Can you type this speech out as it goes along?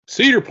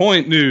Cedar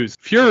Point news.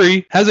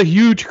 Fury has a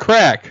huge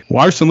crack.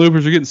 Larson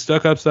loopers are getting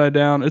stuck upside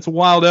down. It's a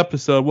wild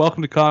episode.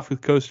 Welcome to Coffee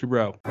with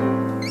CoasterBro.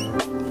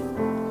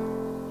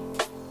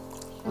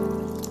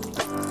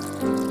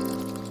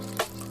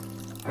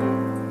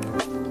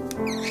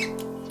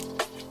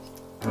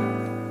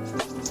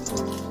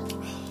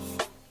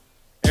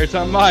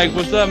 Airtime Mike,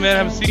 what's up, man?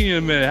 I haven't seen you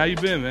in a minute. How you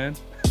been, man?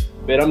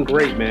 Man, I'm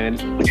great,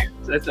 man.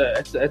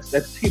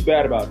 That's too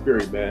bad about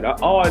Fury, man.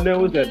 All I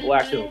know is that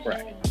Black Hill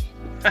crack.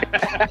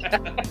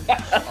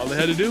 All they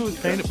had to do was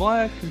paint it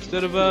black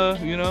instead of the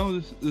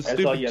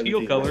stupid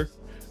teal color.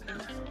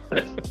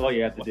 That's all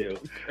you have to do.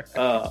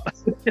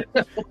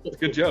 It's a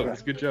good joke.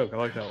 It's a good joke. I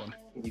like that one.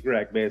 You're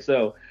correct, man.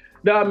 So,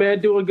 no, man,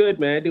 doing good,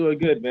 man. We'll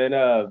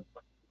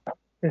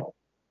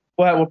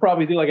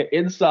probably do like an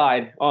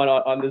inside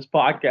on this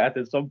podcast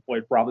at some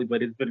point, probably.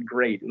 But it's been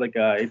great. Like,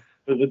 we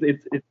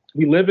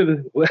live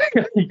in.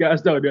 You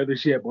guys don't know this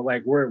shit, but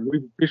like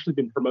we've officially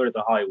been promoted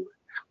to Hollywood.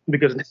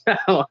 Because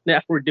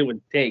now we're doing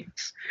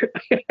takes.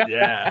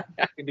 Yeah.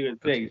 We're doing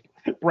takes.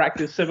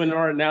 Practice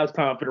seminar, and now it's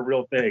time for the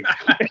real thing.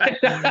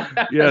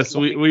 Yes,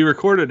 we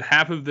recorded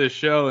half of this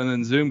show, and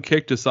then Zoom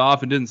kicked us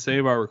off and didn't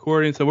save our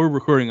recording. So we're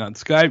recording on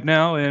Skype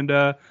now, and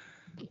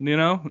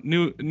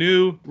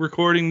new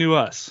recording, new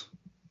us.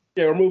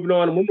 Yeah, we're moving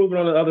on. We're moving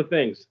on to other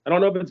things. I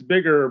don't know if it's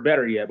bigger or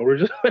better yet,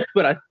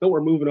 but I know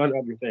we're moving on to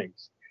other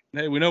things.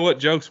 Hey, we know what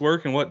jokes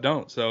work and what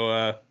don't.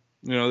 So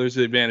there's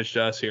the advantage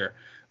to us here.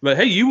 But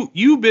hey,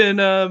 you've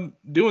been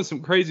doing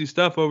some crazy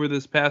stuff over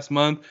this past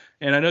month,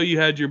 and I know you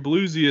had your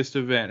Bluesiest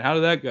event. How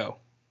did that go?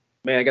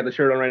 Man, I got the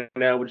shirt on right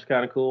now, which is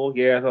kind of cool.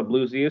 Yeah, I thought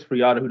Bluesiest. For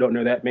y'all who don't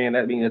know that, man,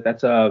 that means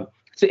that's a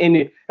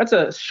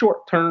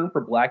short term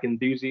for Black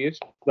enthusiasts,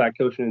 Black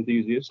coaching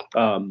enthusiasts.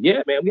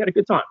 Yeah, man, we had a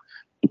good time.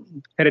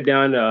 Headed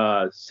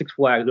down Six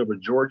Flags over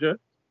Georgia,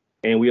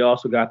 and we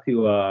also got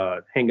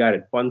to hang out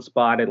at Fun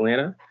Spot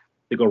Atlanta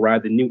to go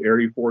ride the new Air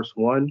Force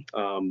One.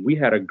 We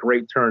had a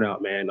great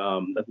turnout, man.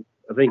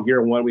 I think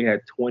year one we had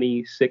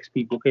 26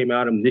 people came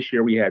out, and this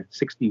year we had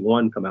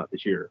 61 come out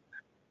this year.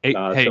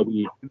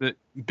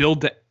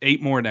 Build to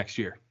 8 more next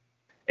year.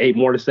 8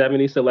 more to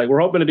 70. So like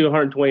we're hoping to do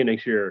 120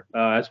 next year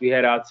as we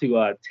head out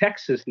to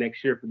Texas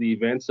next year for the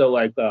event. So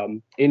like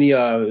any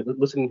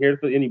listening here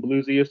for any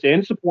Bluesiest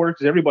and supporters,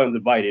 because everybody's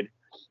invited,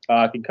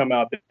 can come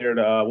out there.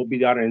 We'll be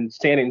down in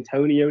San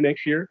Antonio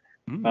next year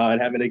and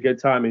having a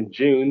good time in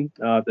June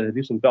to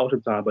do some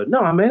fellowship time. But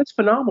no, man, it's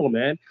phenomenal,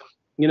 man.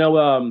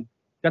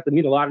 Got to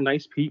meet a lot of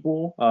nice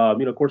people.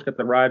 Of course, got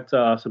to ride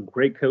some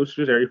great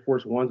coasters. Air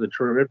Force One's a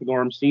terrific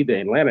RMC.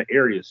 The Atlanta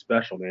area is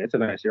special, man. It's a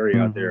nice area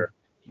out there.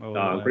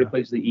 Great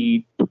place to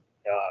eat.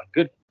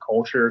 Good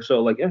culture.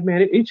 So, like,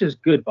 man, it's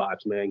just good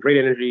vibes, man. Great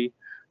energy.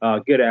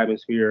 Good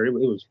atmosphere. It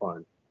was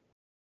fun.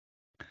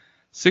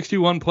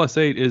 61 plus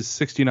 8 is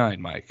 69,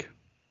 Mike.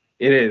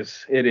 It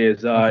is. And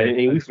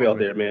we failed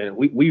there, man.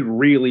 We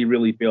really,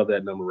 really failed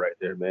that number right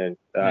there, man.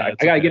 I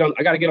gotta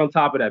get on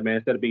top of that, man,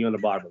 instead of being on the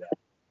bottom of that.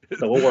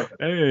 So we'll work.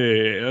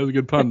 Hey, that was a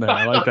good pun there.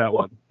 I like that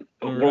one.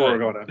 We're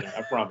going on that,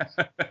 I promise.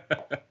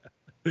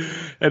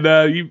 And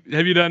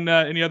have you done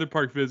any other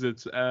park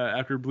visits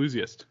after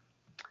Bluesiest?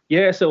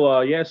 Yeah,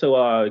 so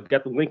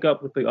got the link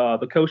up with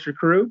the Coaster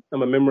Crew.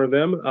 I'm a member of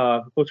them.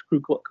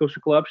 Coaster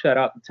Club. Shout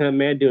out to Tim,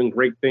 man, doing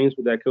great things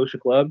with that Coaster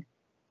Club.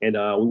 And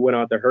we went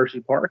out to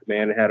Hershey Park,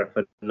 man, and had a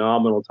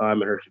phenomenal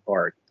time at Hershey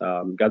Park.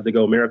 Got to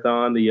go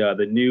marathon,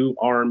 the new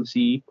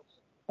RMC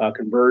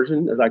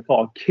conversion, as I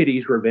call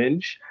Kitty's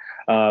Revenge.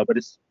 But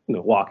it's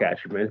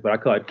Waukesha Revenge, but I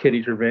call it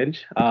Kitty's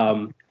Revenge.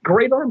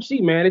 Great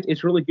RMC, man.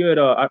 It's really good.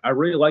 I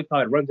really like how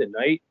it runs at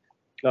night.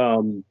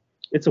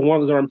 It's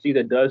one of those RMC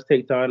that does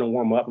take time to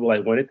warm up. But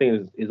like when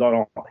anything is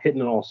on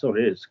hitting on all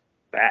cylinders, it is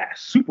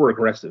fast, super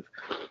aggressive.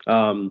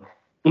 I'm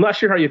not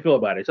sure how you feel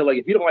about it. So like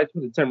if you don't like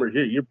the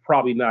temperature, you're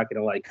probably not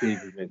gonna like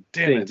Kitty's Revenge.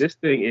 This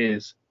thing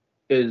is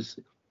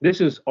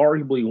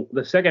arguably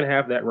the second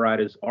half of that ride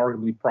is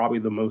arguably probably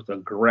the most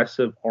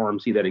aggressive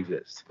RMC that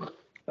exists.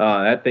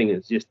 That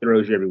thing just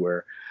throws you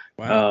everywhere.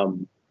 Wow.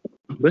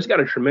 But it's got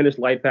a tremendous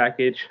light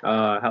package.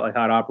 How it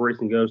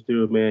operates and goes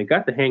through, man.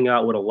 Got to hang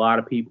out with a lot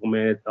of people,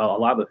 man. A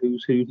lot of the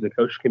who's in the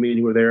coaster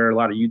community were there. A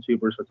lot of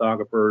YouTubers,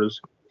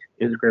 photographers,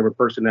 Instagram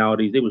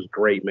personalities. It was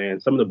great, man.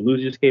 Some of the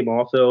Bluesiest came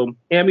also.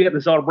 And we got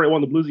to celebrate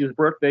one of the Bluesiest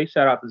birthday.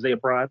 Shout out to Zaya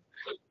Prime.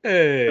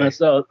 Hey.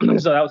 So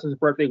that was his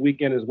birthday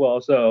weekend as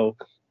well. So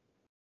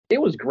it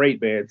was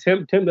great, man.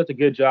 Tim does a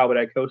good job with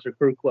that Coaster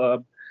Crew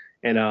Club.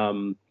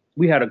 And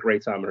we had a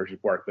great time at Hershey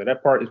Park, man.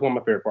 That part is one of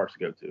my favorite parks to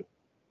go to.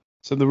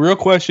 So the real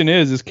question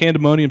is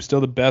Candemonium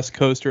still the best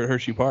coaster at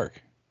Hershey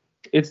Park?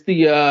 It's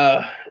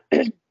the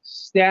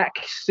Stack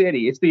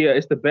City. It's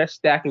the best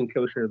stacking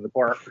coaster in the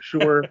park for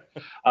sure.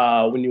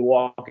 When you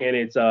walk in,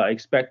 it's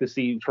expect to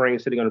see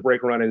trains sitting on a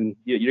brake run, and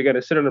you're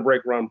gonna sit on a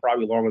brake run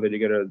probably longer than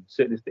you're gonna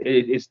sit.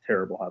 It's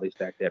terrible how they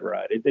stack that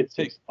ride. It's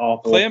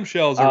awful.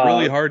 Clamshells are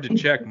really hard to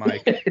check,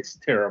 Mike. It's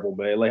terrible,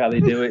 man. Like how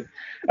they do it.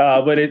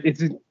 But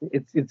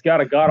it's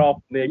got a god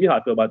awful name. You know how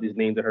I feel about these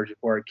names at Hershey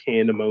Park,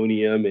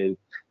 Candemonium, and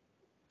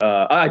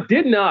I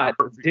did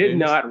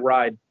not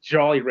ride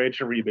Jolly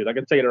Rancher Remix. I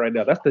can tell you that right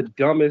now. That's the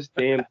dumbest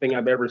damn thing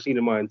I've ever seen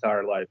in my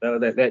entire life.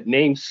 That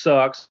name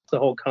sucks. The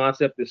whole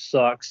concept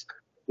sucks.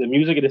 The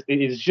music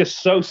is just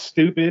so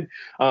stupid.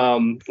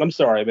 I'm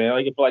sorry,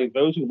 man. Like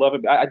those who love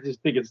it, I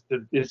just think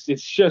it's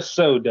just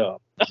so dumb.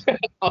 I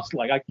was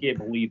like, I can't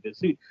believe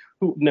this.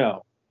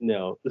 No.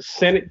 The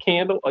Senate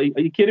candle. Are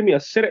you kidding me? A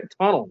Senate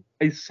tunnel.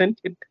 A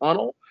scented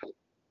tunnel.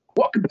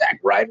 Welcome back,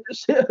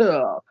 riders.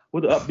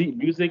 With the upbeat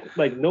music,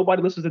 like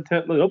nobody listens to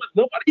techno.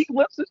 Nobody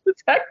listens to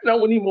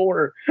techno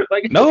anymore.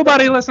 Like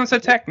nobody listens to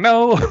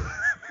techno.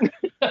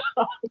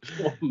 Oh,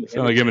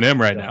 Sound like Eminem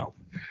right now.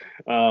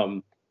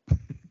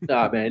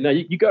 Nah, man. No,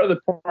 you go to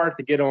the park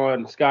to get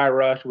on Sky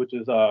Rush, which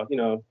is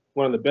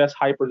one of the best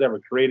hypers ever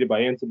created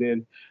by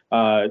Intamin.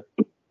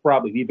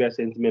 Probably the best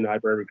Intamin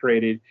hyper ever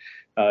created,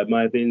 in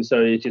my opinion.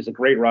 So it's just a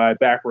great ride.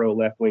 Back row,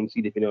 left wing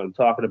seat, if you know what I'm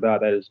talking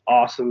about. That is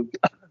awesome.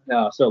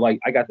 So like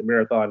I got the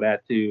marathon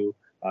that too,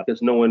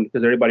 because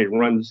everybody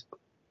runs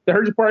the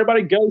Hershey Park.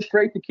 Everybody goes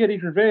straight to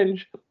Kitty's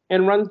Revenge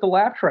and runs the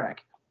lap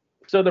track.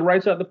 So the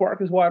right side of the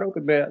park is wide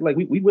open, man. Like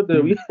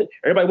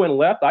everybody went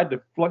left. I had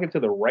to flunk it to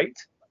the right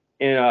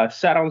and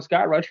sat on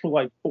Sky Rush for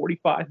like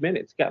 45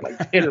 minutes. Got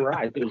like 10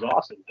 rides. It was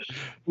awesome.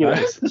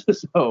 Nice.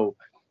 So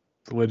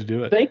the way to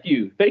do it. Thank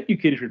you,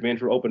 Kitty's Revenge,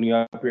 for opening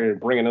up here and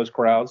bringing those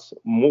crowds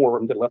more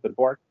to the left of the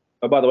park.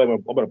 Oh, by the way,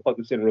 I'm going to plug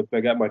this in real quick.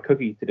 I got my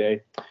cookie today.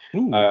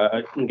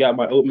 I got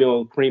my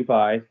oatmeal cream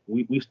pie.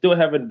 We still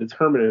haven't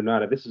determined or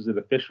not if this is an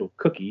official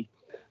cookie.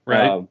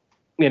 Right.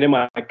 And in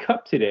my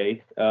cup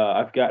today,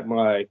 I've got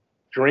my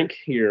drink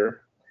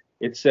here.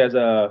 It says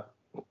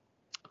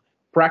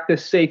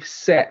practice safe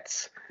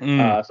sets.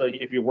 So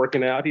if you're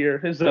working out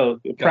here, so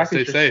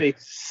practice your safe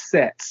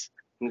sets.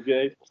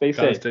 Okay, stay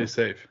safe. Stay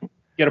safe.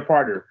 Get a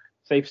partner.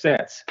 Safe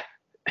sets.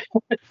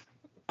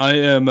 I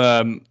am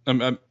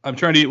I'm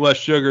trying to eat less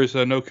sugar,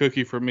 so no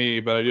cookie for me,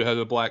 but I do have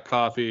the black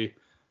coffee.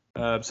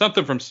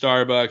 Something from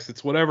Starbucks.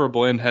 It's whatever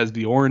blend has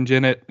the orange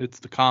in it. It's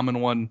the common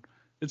one.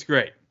 It's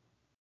great.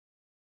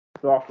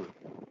 It's awesome.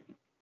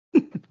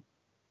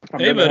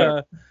 Hey,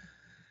 but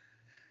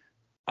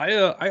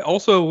I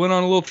also went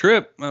on a little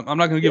trip. I'm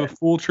not going to give a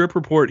full trip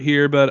report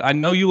here, but I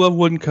know you love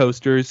wooden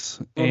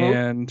coasters,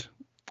 and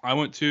I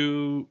went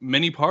to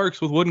many parks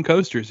with wooden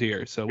coasters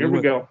here. So Here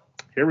we go.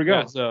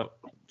 Yeah, so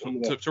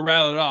to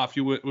rattle it off,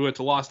 we went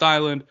to Lost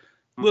Island,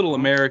 Little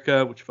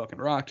America, which fucking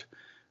rocked.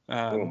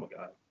 Oh my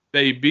God.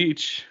 Bay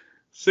Beach,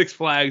 Six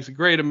Flags,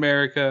 Great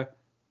America,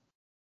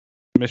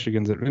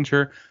 Michigan's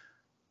Adventure,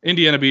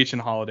 Indiana Beach,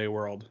 and Holiday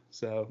World.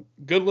 So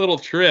good little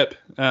trip.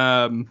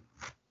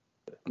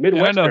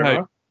 Midwest trip,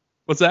 huh?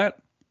 What's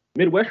that?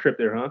 Midwest trip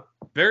there, huh?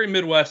 Very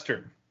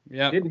Midwestern.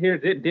 Yeah. Didn't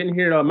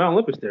hear Mount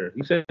Olympus there.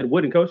 You said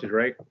wooden coasters,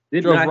 right?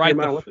 Drove right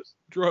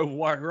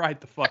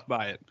the fuck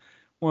by it.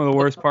 One of the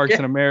worst parks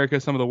in America,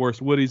 some of the worst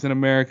Woodies in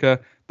America.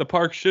 The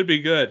park should be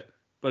good,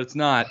 but it's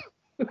not.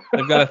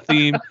 They've got a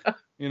theme.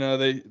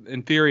 They,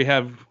 in theory,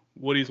 have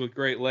Woodies with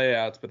great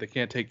layouts, but they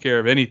can't take care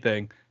of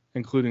anything,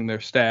 including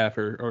their staff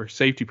or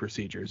safety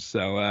procedures.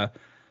 So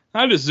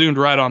I just zoomed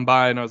right on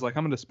by, and I was like,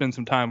 I'm going to spend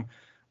some time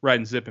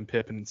riding Zip and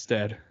Pippin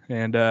instead.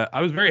 And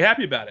I was very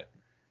happy about it.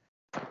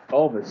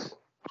 Elvis.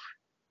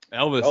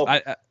 A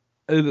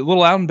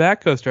little out and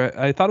back coaster.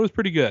 I thought it was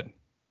pretty good.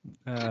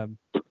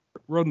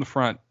 Rode in the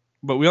front.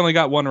 But we only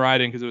got one ride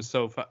in because it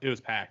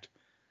was packed.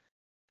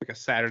 Like a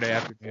Saturday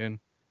afternoon.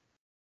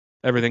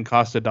 Everything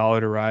cost $1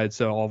 to ride,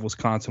 so all of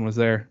Wisconsin was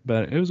there.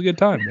 But it was a good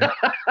time.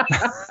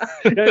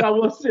 I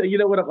will say,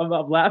 what? I'm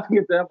laughing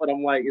at that, but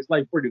I'm like, it's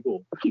like pretty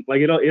cool.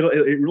 Like it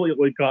really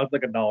only costs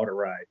like $1 to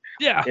ride.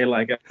 Yeah. And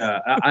like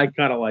I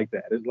kind of like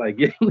that. It's like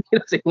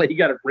you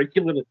got to break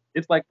your little.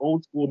 It's like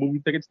old school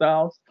movie ticket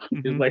styles.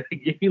 Mm-hmm. It's like they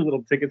give you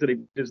little tickets and they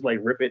just like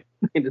rip it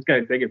and just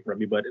kind of take it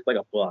from you, but it's like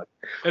a $1.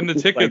 And the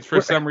tickets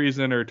for some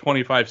reason are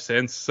 25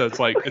 cents, so it's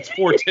like it's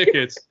 4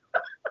 tickets.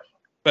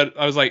 But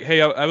I was like,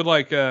 hey, I would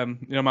like,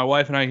 my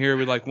wife and I here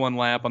would like one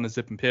lap on the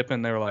Zip and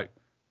Pippin. They were like,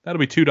 that'll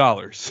be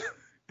 $2.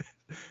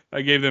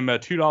 I gave them a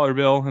 $2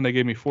 bill, and they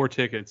gave me 4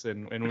 tickets,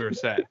 and we were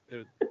set. It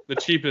was the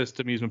cheapest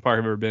amusement park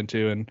I've ever been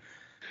to.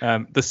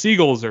 And the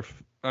seagulls are,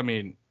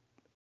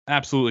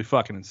 absolutely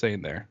fucking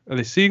insane there. Are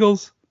they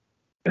seagulls?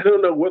 I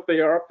don't know what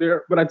they are up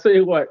there, but I tell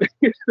you what,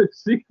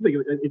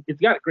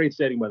 it's got a great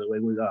setting, by the way,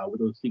 with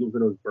those seagulls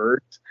and those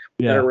birds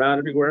that are around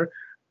everywhere.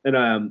 And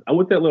I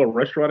went to that little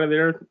restaurant in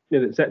there,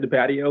 and it sat in the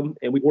patio,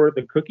 and we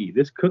ordered the cookie.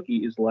 This cookie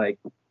is like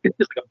a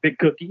big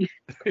cookie.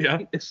 Yeah,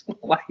 it's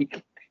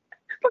like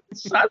the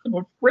size of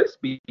a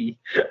frisbee. This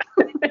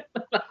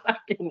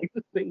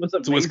thing was amazing.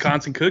 It's a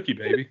Wisconsin cookie,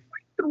 baby.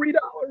 $3.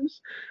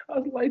 I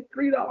was like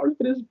 $3 for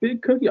this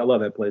big cookie. I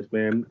love that place,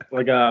 man.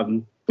 Like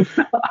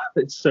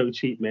it's so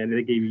cheap, man.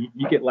 They gave you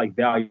get like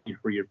value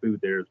for your food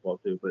there as well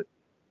too. But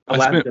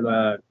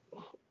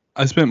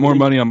I spent more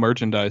money on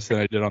merchandise than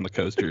I did on the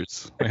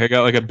coasters. Like I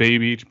got like a Bay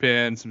Beach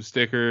pen, some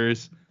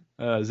stickers,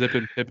 Zip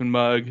and Pippin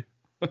mug.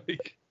 I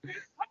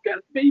got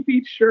a Bay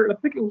Beach shirt. I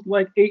think it was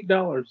like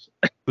 $8.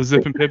 The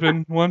Zip and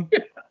Pippin one? Yeah.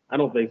 I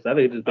don't think so. I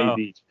think it's just Bay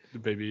Beach.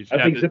 Bay Beach.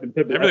 I think Zip and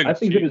Pippin. I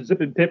think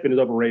Zip and Pippin is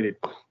overrated.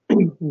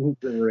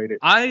 Overrated.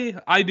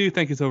 I do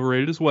think it's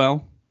overrated as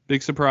well.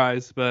 Big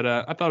surprise, but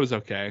I thought it was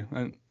okay.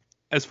 And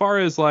as far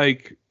as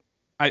like,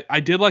 I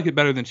did like it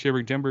better than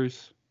Shivering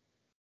Timbers.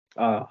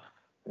 There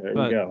you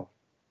go.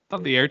 I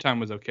thought the airtime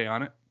was okay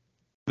on it.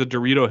 The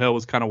Dorito Hill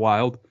was kind of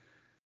wild.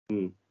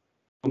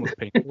 Almost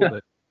painful,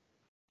 but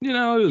it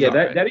was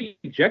that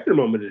ejector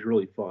moment is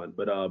really fun.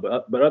 But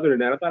other than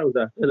that, I thought it was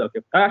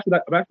okay. I actually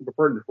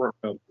preferred the front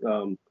row.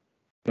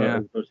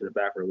 As opposed to the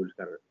back row, which is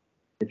kind of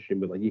interesting,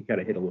 but like you kind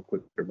of hit a little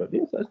quicker. But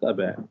yes, that's not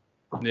bad.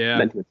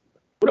 Yeah.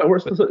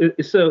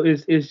 So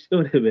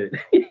wait a minute.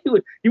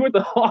 You went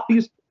to all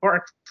these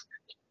parks.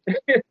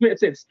 Man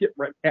said skip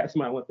right past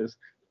my Olympus,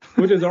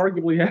 which is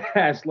arguably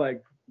has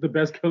like the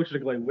best coaster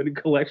winning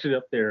collection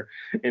up there.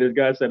 And this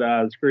guy said,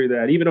 screw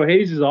that. Even though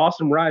Hades is an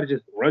awesome ride, it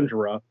just runs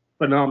rough.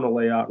 Phenomenal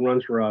layout,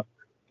 runs rough.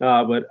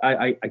 But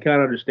I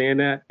kind of understand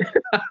that.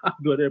 I'll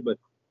go there, but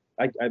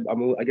I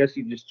guess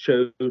you just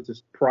chose to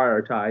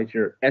prioritize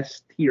your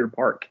S tier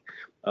park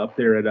up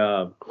there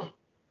at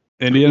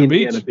Indiana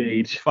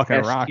Beach. Fucking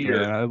S-tier. Rock,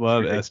 man. I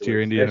love S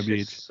tier Indiana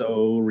Beach.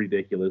 So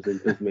ridiculous. And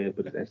this man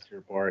put an S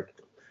tier park.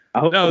 I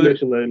hope I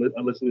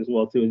listen as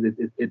well too.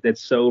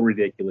 That's so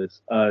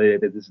ridiculous.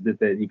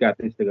 That you got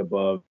this thing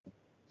above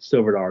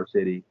Silver Dollar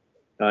City.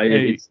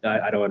 I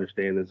don't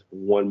understand this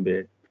one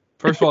bit.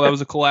 First of all, that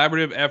was a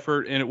collaborative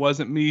effort, and it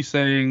wasn't me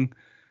saying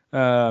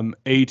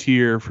A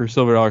tier for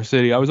Silver Dollar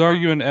City. I was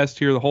arguing S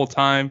tier the whole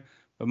time,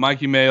 but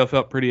Mikey Mayo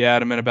felt pretty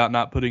adamant about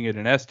not putting it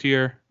in S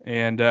tier,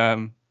 and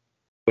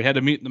we had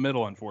to meet in the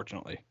middle,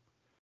 unfortunately.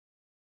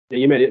 Yeah,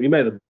 you made it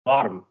at the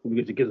bottom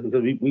because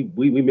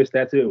we missed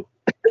that too.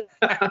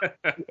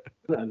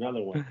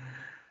 Another one.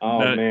 Oh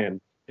man,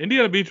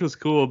 Indiana Beach was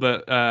cool,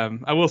 but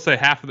I will say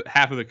half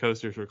of the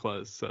coasters were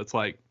closed. So it's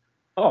like,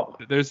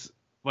 there's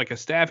like a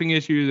staffing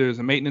issue, there's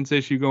a maintenance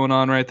issue going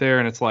on right there,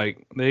 and it's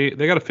like they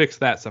got to fix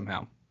that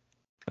somehow.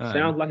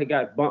 Sounds like it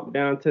got bumped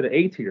down to the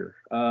A tier.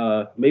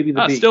 Maybe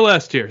the still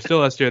S tier.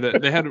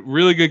 They had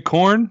really good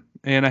corn,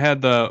 and I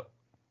had the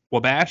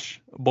Wabash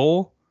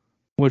Bowl,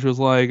 which was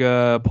like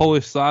a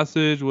Polish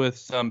sausage with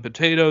some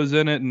potatoes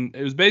in it, and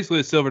it was basically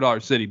a Silver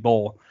Dollar City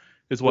bowl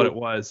is what it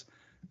was,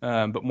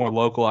 but more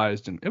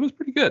localized, and it was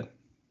pretty good.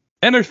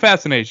 And there's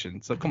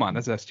Fascination, so come on,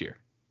 that's S tier.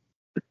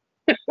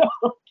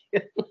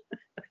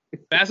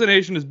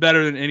 Fascination is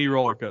better than any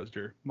roller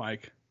coaster,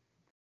 Mike.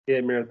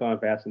 Yeah, Marathon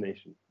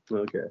Fascination.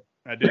 Okay.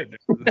 I did.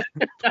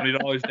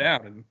 $20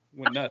 down and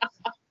went nuts.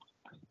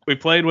 We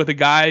played with a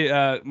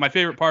guy. My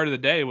favorite part of the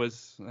day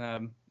was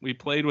we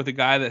played with a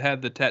guy that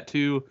had the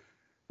tattoo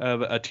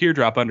of a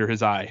teardrop under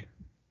his eye.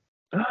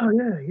 Oh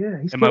yeah.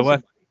 And my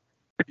wife,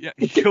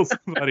 he killed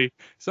somebody.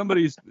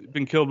 Somebody's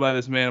been killed by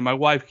this man. And my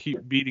wife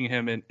kept beating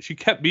him, and she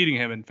kept beating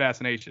him in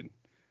Fascination.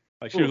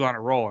 Like she was on a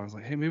roll. I was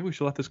like, hey, maybe we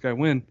should let this guy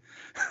win.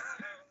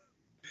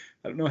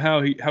 I don't know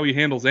how he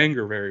handles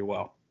anger very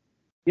well.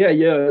 Yeah.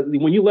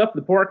 When you left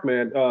the park,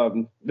 man,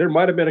 there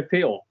might have been a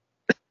tail.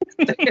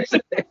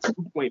 At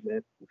some point,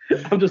 man.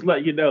 I'm just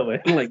letting you know,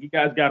 man. Like you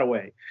guys got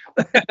away.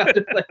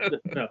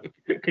 No.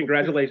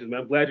 Congratulations, man.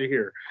 I'm glad you're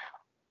here.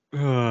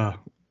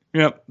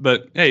 Yeah,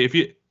 but hey, if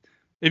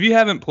you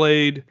haven't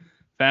played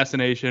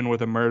Fascination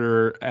with a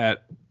murderer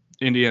at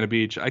Indiana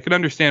Beach, I could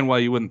understand why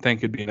you wouldn't think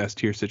it'd be an S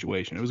tier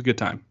situation. It was a good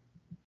time.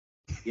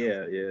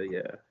 Yeah.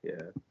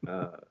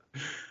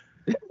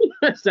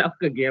 Sounds like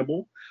a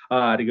gamble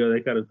to go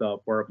that kind of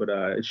stuff part, but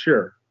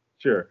sure.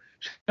 Shout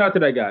out to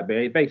that guy,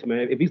 man. Thanks,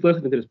 man. If he's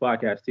listening to this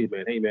podcast too,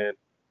 man. Hey, man.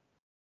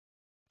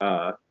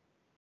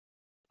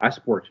 I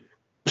support you.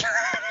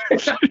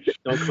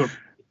 Don't come.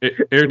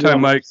 Airtime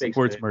Mike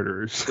supports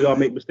murderers. We all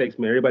make mistakes,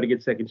 man. Everybody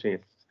gets second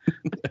chances.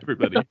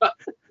 Everybody.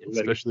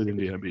 Especially in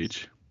Indiana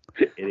Beach.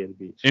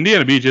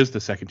 Indiana Beach is the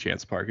second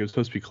chance park. It was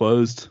supposed to be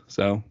closed,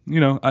 so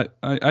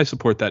I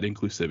support that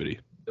inclusivity.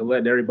 They're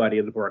letting everybody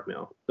in the park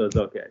now, so it's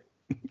okay.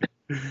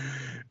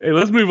 Hey,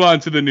 let's move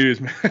on to the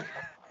news, man.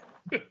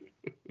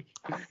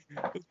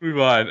 Let's move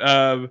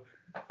on.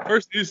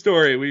 First news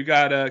story we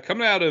got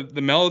coming out of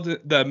the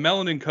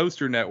Melanin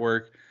Coaster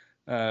Network.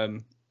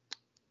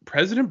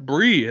 President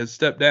Bree has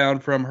stepped down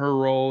from her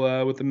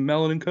role with the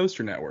Melanin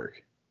Coaster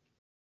Network.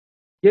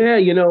 Yeah,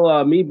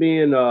 me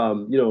being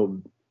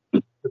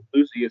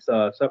Lucy is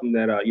something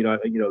that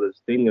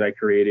this thing that I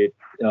created,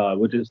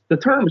 which is the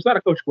term. It's not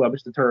a coach club.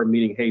 It's the term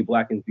meaning, hey,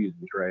 Black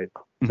enthusiasts, right?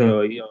 Mm-hmm.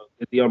 So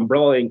the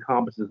umbrella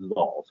encompasses it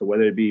all. So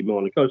whether it be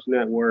Melanin Coaster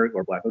Network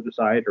or Black Coaster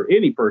Society or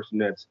any person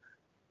that's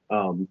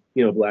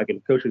Black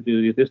and coaster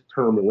enthusiast, this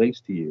term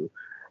relates to you.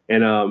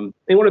 And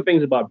one of the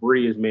things about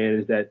Bree is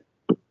that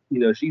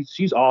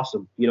she's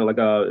awesome.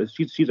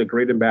 She's a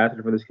great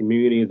ambassador for this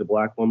community. As a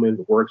Black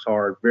woman, works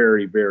hard,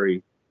 very,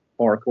 very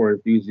hardcore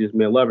enthusiast,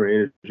 man. Love her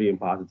energy and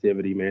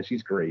positivity, man.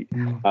 She's great.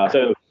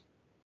 So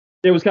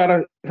it was kind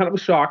of a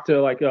shock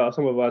to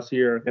some of us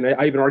here, and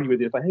I even argued with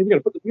you. It's like, hey, we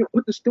gotta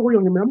put the story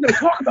on you, man. I'm gonna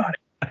talk about it.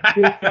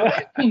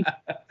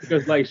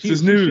 Because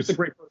she's a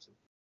great person.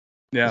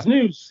 Yeah, it's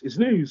news. It's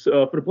news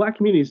for the Black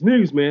community. It's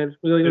news, man.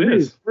 It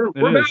is. We're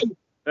valuable.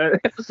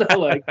 So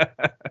like,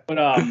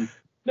 but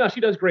no,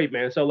 she does great,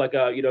 man. So like,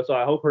 so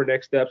I hope her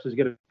next steps is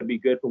gonna be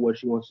good for what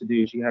she wants to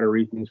do. She had her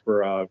reasons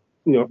for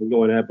for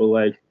going that, but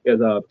like as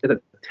a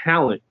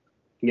talent,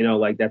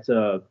 like that's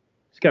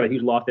it's kind of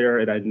huge lot there,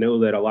 and I know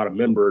that a lot of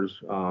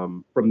members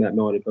from that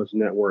Melody Coaching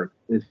Network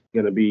is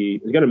gonna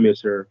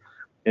miss her,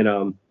 and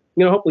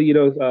hopefully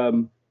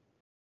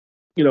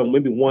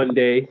maybe one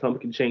day something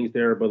can change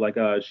there, but like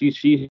she's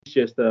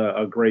just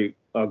a great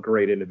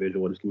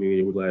individual in this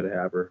community. We're glad to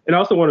have her. And I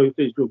also want to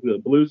finish real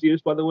good.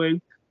 Bluesiest, by the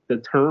way, the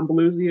term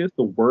bluesiest,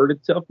 the word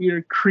itself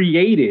here,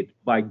 created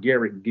by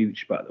Garrett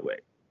Gooch, by the way.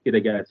 Get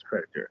a guy's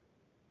credit there.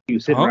 He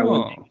was sitting right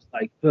one day, he's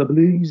like, the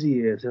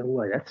bluesiest. And I'm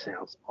like, that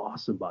sounds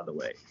awesome, by the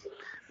way.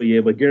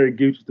 But Garrett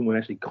Gooch is the one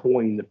that actually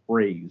coined the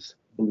phrase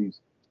blues.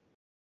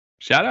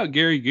 Shout out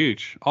Gary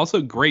Gooch.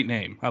 Also, great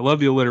name. I love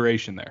the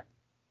alliteration there.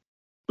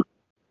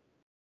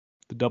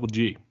 The double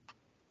G.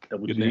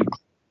 Good name.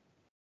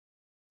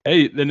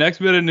 Hey, the next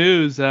bit of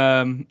news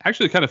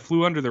actually kind of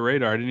flew under the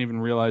radar. I didn't even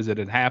realize it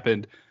had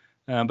happened.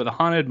 But the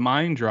Haunted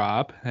Mine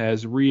Drop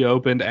has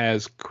reopened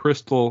as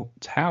Crystal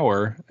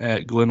Tower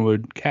at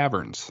Glenwood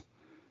Caverns.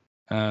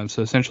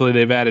 So essentially,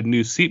 they've added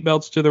new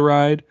seatbelts to the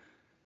ride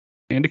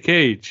and a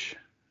cage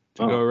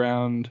to go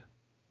around.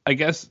 I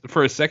guess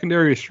for a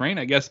secondary restraint,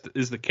 I guess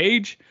is the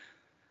cage.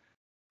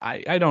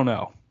 I don't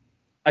know.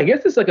 I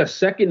guess it's like a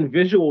second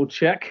visual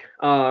check.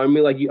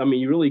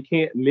 You really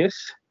can't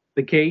miss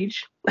the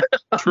cage.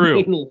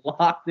 True. Being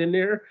locked in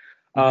there.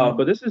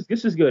 But this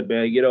is good,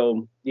 man.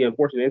 The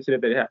unfortunate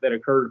incident that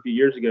occurred a few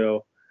years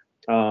ago.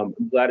 I'm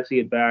glad to see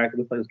it back. It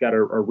looks like it's got a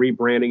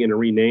rebranding and a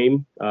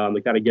rename.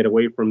 They got to get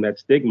away from that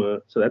stigma,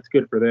 so that's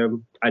good for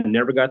them. I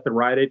never got to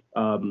ride it.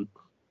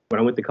 When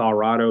I went to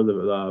Colorado,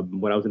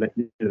 when I was in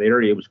the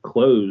area, it was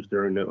closed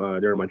during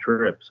my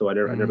trip, so I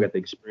never got to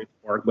experience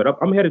the park. But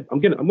I'm headed. I'm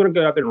gonna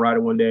go out there and ride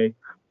it one day,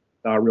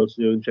 real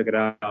soon. Check it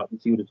out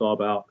and see what it's all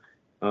about.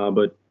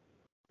 But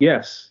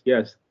yes,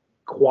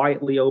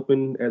 quietly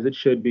open as it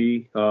should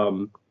be.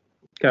 Kind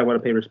of want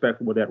to pay respect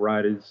for what that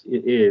ride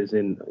is,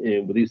 and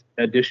with these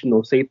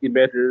additional safety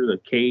measures, a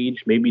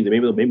cage, maybe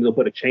they'll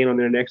put a chain on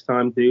there next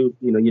time too.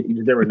 You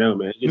just never know,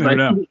 man. You never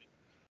know.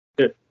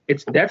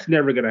 That's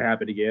never going to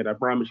happen again. I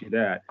promise you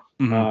that.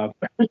 So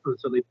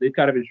they've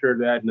kind of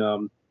ensured that.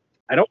 And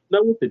I don't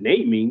know what the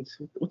name means.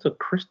 What's a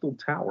crystal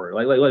tower?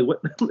 Like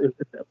what?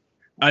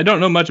 I don't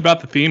know much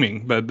about the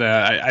theming, but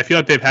I feel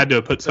like they've had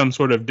to put some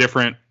sort of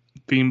different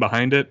theme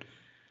behind it.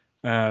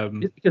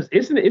 Because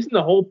isn't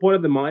the whole point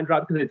of the mine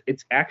drop because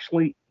it's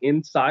actually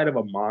inside of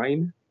a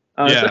mine?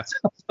 Yeah.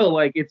 So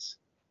like it's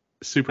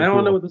super. I don't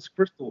cool. know what this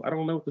crystal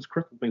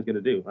thing's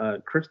gonna do.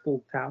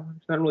 Crystal tower.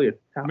 It's not really a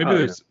tower.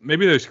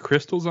 Maybe there's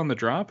crystals on the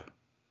drop.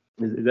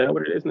 Is that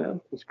what it is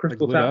now? It's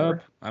crystal tower.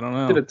 Up? I don't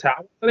know. Is it a tower?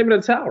 It's not even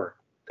a tower.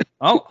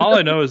 all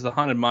I know is the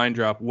Haunted Mine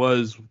Drop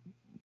was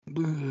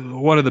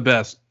one of the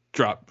best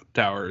drop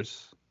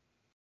towers.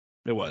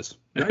 It was.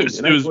 The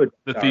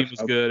theme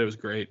was good. It was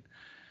great.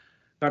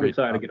 I'm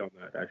excited to get on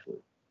that, actually.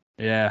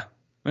 Yeah.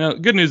 Well,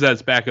 good news that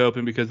it's back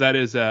open because that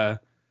is a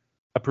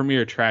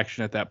premier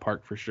attraction at that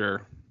park for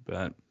sure.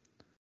 But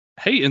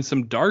hey, in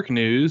some dark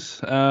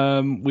news,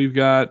 we've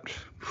got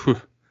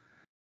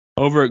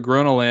over at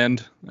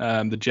Gronaland,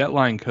 the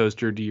Jetline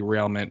coaster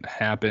derailment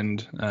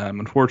happened.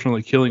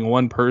 Unfortunately, killing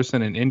one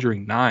person and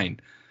injuring 9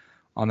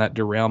 on that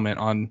derailment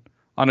on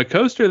a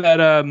coaster that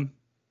I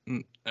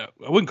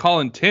wouldn't call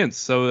intense.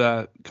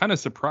 So kind of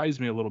surprised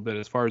me a little bit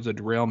as far as the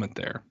derailment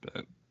there.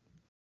 But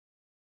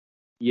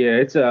yeah,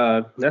 it's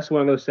that's one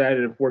of those sad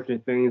and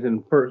unfortunate things,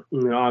 and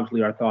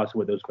obviously our thoughts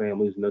with those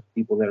families and those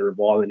people that are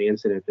involved in the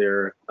incident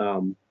there.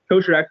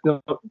 Coaster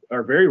accidents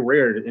are very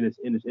rare in this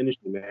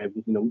industry, man.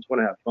 We just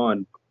want to have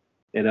fun,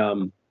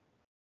 and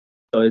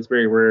so it's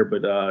very rare.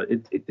 But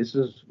this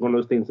is one of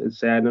those things. It's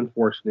sad and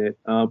unfortunate.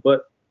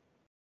 But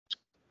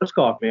first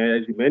off, man,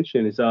 as you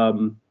mentioned, is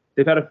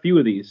they've had a few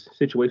of these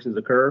situations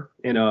occur,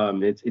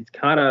 and it's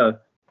kind of.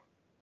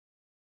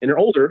 And they're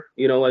older,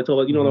 like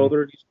so, they're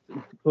older.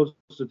 These coasters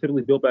are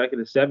typically built back in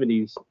the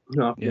 70s,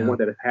 the ones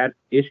that have had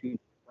issues,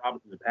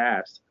 problems in the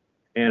past.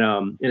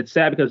 And it's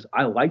sad because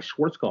I like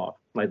Schwarzkopf.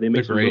 Like they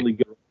make some really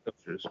good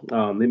coasters.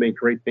 They make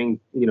great things.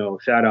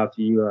 Shout out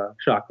to you,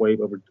 Shockwave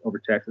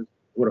over Texas.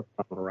 What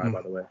a fun ride,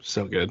 by the way.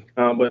 So good.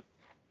 But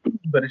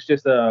it's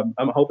just I'm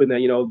hoping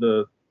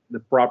that the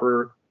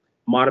proper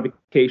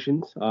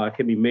modifications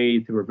can be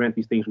made to prevent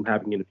these things from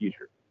happening in the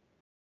future.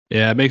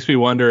 Yeah, it makes me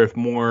wonder if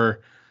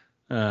more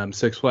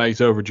Six Flags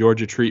Over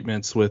Georgia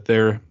treatments with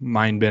their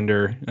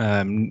Mindbender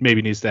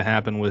maybe needs to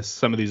happen with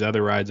some of these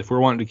other rides if we're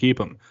wanting to keep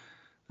them.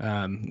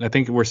 I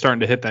think we're starting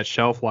to hit that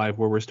shelf life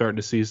where we're starting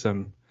to see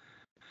some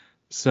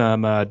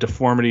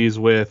deformities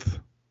with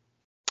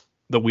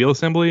the wheel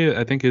assembly.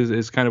 I think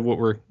is kind of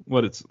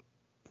what it's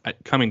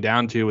coming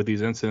down to with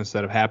these incidents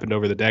that have happened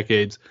over the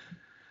decades.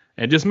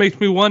 It just makes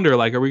me wonder,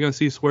 like, are we going to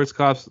see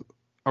Schwarzkopfs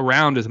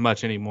around as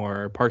much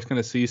anymore? Are parks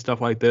going to see stuff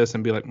like this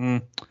and be like,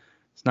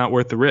 it's not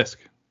worth the risk?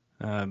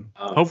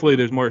 Hopefully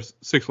there's more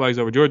Six Flags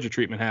Over Georgia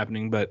treatment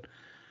happening, but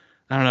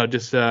I don't know,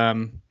 just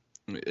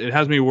it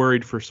has me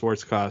worried for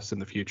sports costs in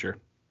the future.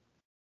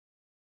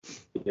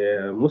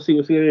 Yeah, we'll see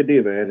what they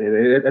do, man.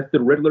 And that's the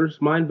Riddler's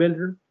mind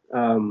bender.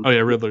 Oh yeah,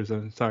 Riddler's.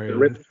 Sorry, The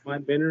Riddler's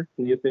mind bender.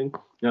 You think?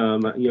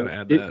 Gotta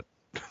add that.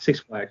 Six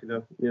Flags, yeah.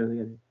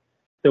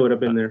 Throw it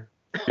up in there.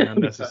 An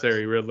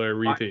unnecessary Riddler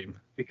retheme.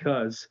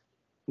 Because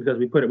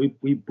we put it,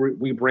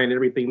 we brand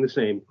everything the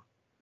same.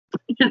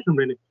 Have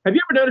you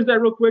ever noticed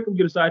that real quick? I'm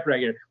gonna sidetrack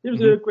here.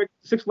 There's a quick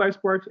Six Flags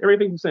Parks,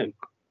 everything's the same.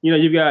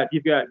 You've got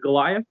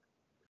Goliath,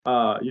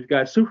 you've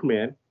got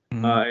Superman,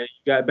 you've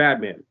got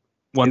Batman,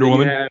 Wonder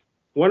Woman. You have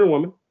Wonder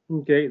Woman.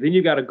 Okay, then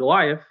you got a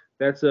Goliath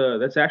that's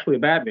actually a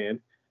Batman,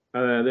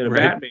 then a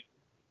Batman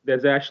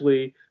that's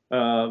actually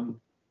like,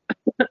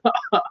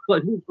 so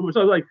I was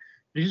like,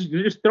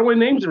 you're just throwing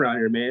names around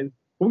here, man.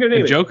 We're gonna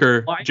name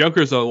Joker.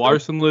 Joker's a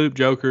Larson loop.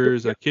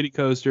 Joker's a kiddie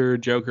coaster.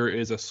 Joker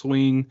is a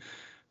swing.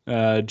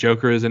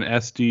 Joker is an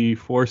SD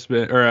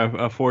 4-spin or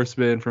a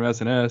 4-spin from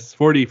SNS.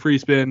 4D free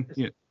spin.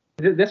 Yeah.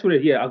 That's what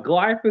it is. Yeah, a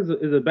Goliath is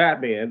a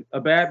Batman. A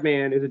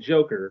Batman is a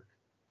Joker,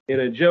 and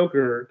a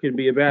Joker can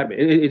be a Batman.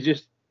 It's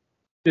just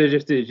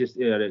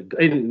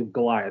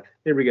Goliath.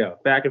 Here we go,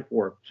 back and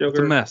forth. Joker, it's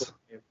a mess.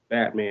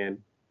 Batman,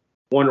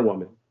 Wonder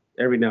Woman.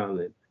 Every now and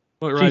then.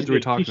 What rides are we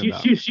talking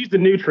about? She's the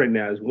new trend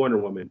now. Is Wonder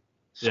Woman.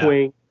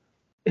 Swing.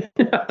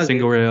 Yeah.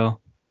 Single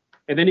rail.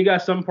 And then you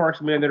got some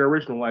parks, man, that are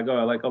original. Like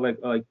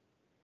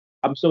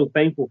I'm so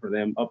thankful for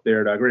them up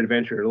there at Great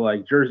Adventure,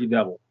 like Jersey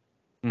Devil.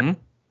 Mm-hmm.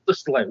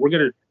 Just like we're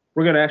gonna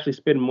actually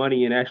spend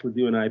money and actually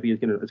do an IP.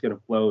 It's gonna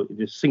flow.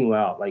 Just single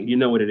out, like you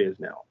know what it is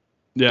now.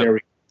 Yeah. There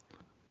we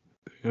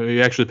go.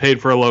 You actually paid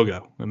for a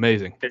logo.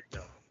 Amazing. Good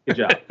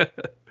job.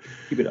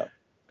 Keep it up.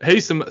 Hey,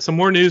 some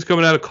more news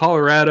coming out of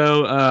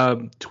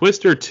Colorado.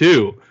 Twister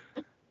 2.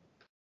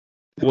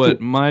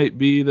 What might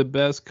be the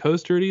best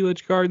coaster at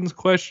Elitch Gardens? ?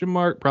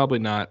 Probably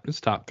not.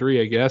 It's top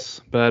 3, I guess.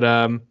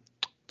 But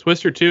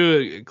Twister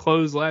 2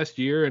 closed last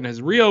year and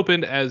has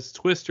reopened as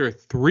Twister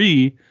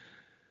 3.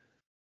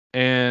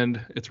 And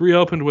it's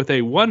reopened with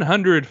a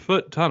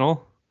 100-foot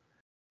tunnel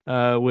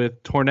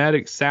with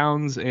tornadic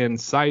sounds and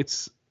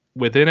sights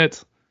within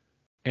it.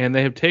 And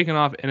they have taken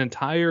off an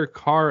entire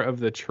car of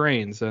the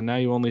train. So now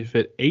you only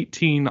fit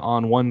 18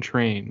 on one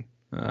train.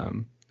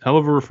 Hell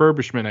of a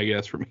refurbishment, I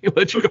guess, from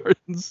Elitch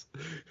Gardens.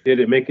 Did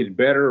it make it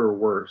better or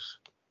worse?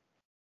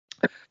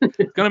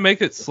 It's going to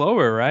make it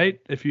slower, right?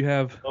 If you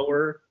have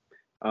slower,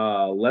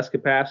 less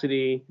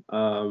capacity,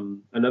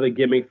 another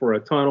gimmick for a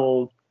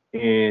tunnel,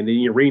 and then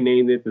you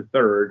renamed it the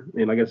third.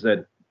 And like I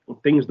said,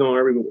 things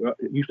don't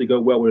usually go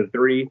well with a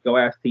 3. Go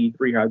ask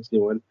T3 how it's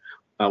doing.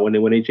 When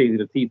they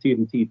changed it to T2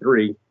 and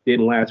T3,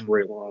 didn't last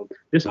very long.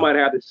 This might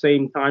have the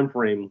same time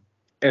frame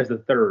as the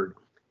third.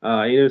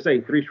 Say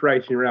 3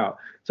 strikes and you're out.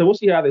 So we'll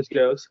see how this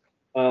goes.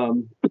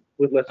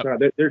 With less time,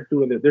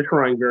 they're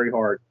trying very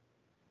hard,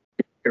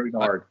 very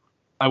hard.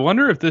 I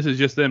wonder if this is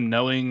just them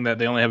knowing that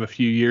they only have a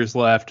few years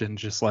left and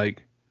just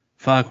like,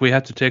 fuck, we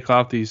have to take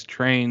off these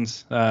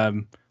trains.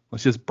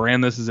 Let's just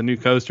brand this as a new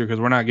coaster because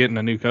we're not getting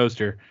a new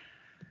coaster.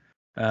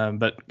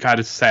 But God,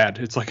 it's sad.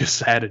 It's like a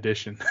sad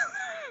addition.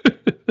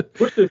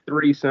 Twister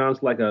 3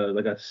 sounds like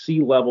a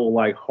C-level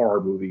like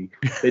horror movie.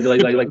 They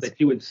like that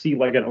you would see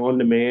like an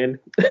on-demand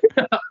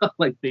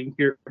like thing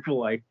here for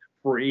like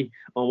free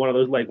on one of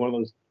those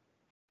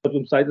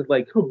sites. It's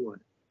like, come on,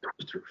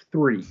 Twister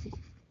 3,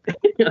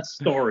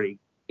 starring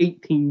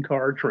 18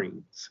 car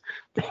trains.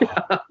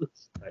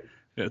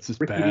 It's just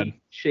bad.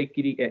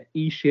 Shakety at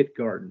E-shit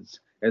gardens,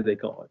 as they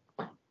call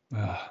it.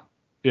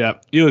 Yeah,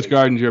 Elitch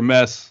Gardens, you're a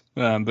mess.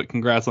 But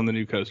congrats on the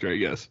new coaster, I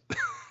guess.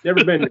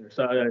 Never been there.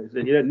 So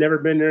you've never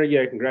been there.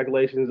 Yeah,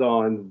 congratulations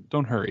on.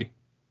 Don't hurry.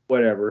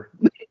 Whatever.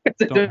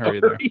 Don't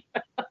hurry there.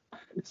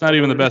 It's not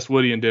even the best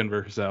Woody in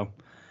Denver, so.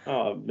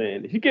 Oh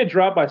man, if you get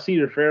dropped by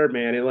Cedar Fair,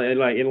 man,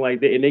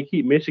 and they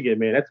keep Michigan,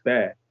 man, that's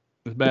bad.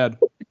 It's bad.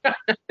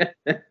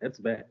 That's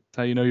bad. That's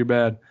how you know you're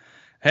bad.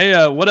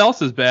 Hey, what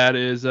else is bad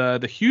is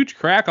the huge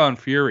crack on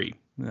Fury.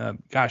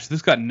 Gosh,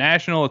 this got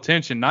national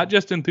attention, not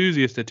just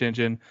enthusiast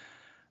attention.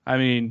 I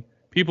mean,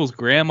 people's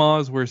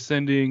grandmas were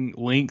sending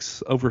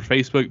links over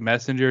Facebook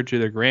Messenger to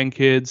their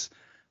grandkids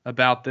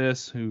about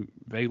this who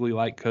vaguely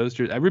like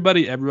coasters.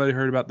 Everybody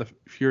heard about the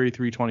Fury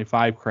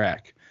 325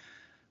 crack,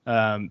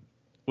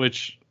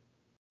 which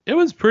it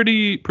was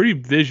pretty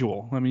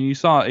visual. I mean, you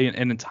saw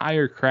an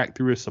entire crack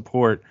through a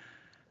support.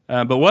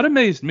 But what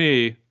amazed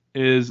me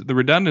is the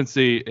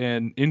redundancy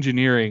in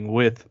engineering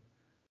with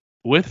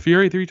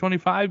Fury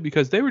 325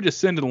 because they were just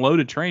sending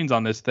loaded trains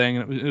on this thing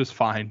and it was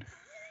fine.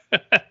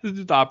 It was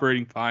just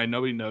operating fine.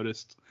 Nobody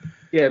noticed.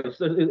 Yeah,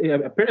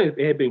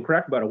 apparently it had been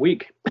cracked about a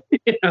week.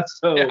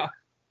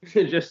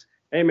 Just,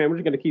 hey man, we're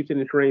just gonna keep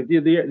sending trains.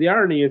 The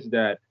irony is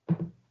that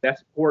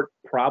support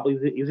probably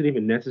isn't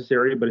even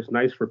necessary, but it's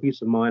nice for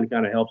peace of mind. It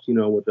kind of helps,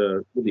 with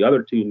the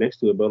other two next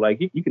to it. But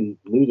like you can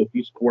lose a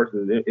few supports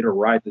and it'll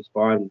ride the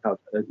spine and how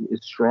as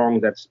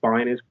strong that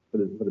spine is for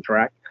the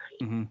track.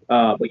 Mm-hmm.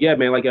 But yeah,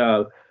 man, like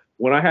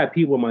when I had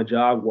people in my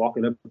job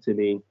walking up to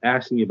me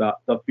asking me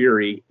about the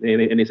Fury,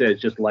 and they said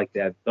it's just like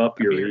that, the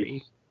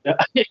Fury. I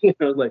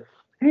was like,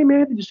 hey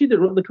man, did you see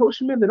the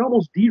coaster, man, that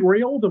almost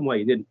derailed? I'm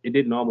like, it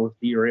didn't almost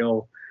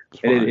derail,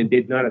 and it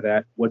did none of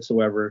that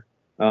whatsoever.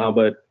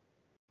 But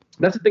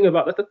that's the thing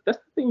about that's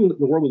the thing in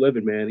the world we live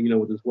in, man.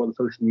 With this world of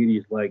social media,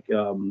 is like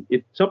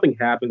if something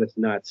happens that's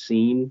not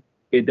seen,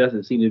 it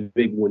doesn't seem as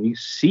big. When you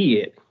see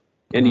it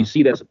and you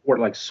see that support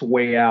like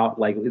sway out,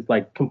 like it's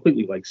like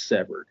completely like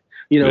severed.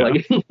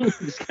 Like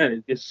just kind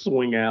of just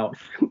swing out,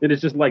 and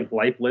it's just like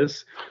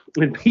lifeless,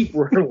 and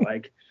people are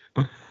like,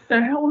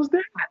 the hell was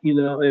that?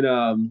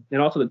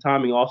 And also the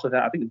timing. Also,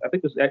 that I think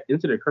this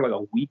incident occurred like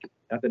a week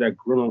after that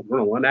Gruner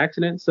One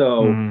accident.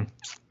 So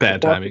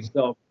bad timing.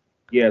 So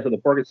the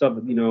park itself,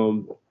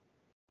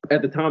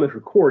 at the time of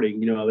recording,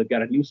 they've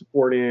got a new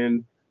support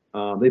in.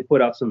 They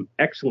put out some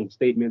excellent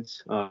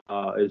statements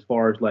as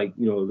far as like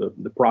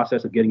the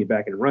process of getting it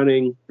back and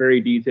running. Very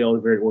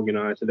detailed, very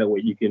organized, so that way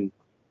you can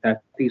have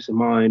peace of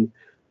mind.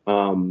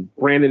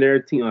 Brandon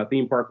there,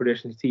 Theme Park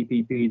Traditions,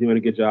 TPP, doing a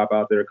good job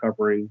out there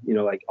covering,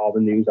 like all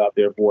the news out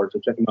there for it. So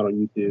check them out on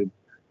YouTube.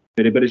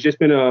 But it's just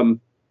been,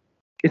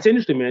 it's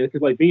interesting, man,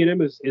 because like B&M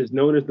is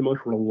known as the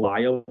most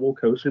reliable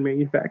coaster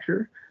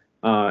manufacturer.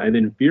 And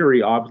then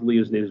Fury obviously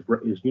is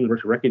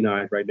universally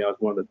recognized right now as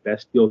one of the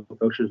best field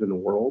coasters in the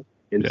world.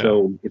 And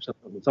so if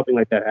something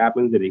like that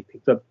happens, and it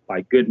picks up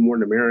like Good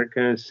Morning America,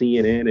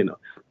 CNN, and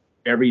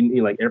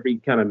every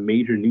kind of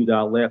major news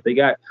outlet, they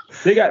got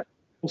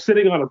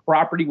sitting on a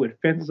property with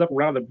fences up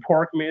around the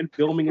park, man,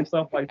 filming and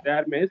stuff like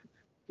that, man.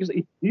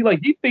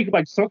 You think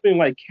like something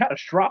like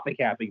catastrophic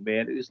happening,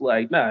 man. It's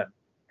like, nah,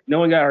 no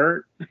one got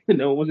hurt,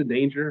 no one was in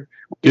danger.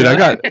 Dude,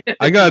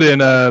 I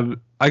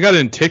got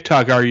in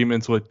TikTok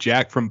arguments with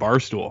Jack from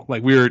Barstool.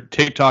 Like we were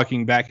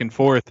TikToking back and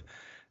forth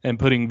and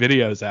putting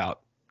videos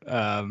out.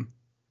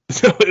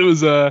 So it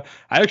was I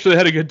actually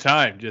had a good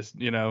time just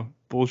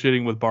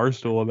bullshitting with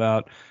Barstool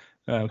about.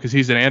 Because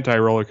he's an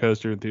anti-roller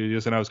coaster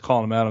enthusiast, and I was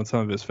calling him out on some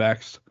of his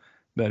facts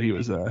that he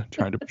was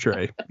trying to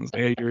portray. I was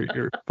like, "Hey,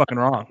 you're fucking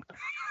wrong."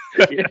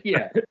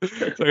 Yeah.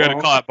 So I got to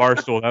call out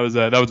Barstool.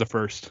 That was a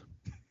first.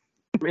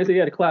 Man, so you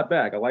had to clap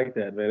back. I like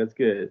that, man. That's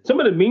good. Some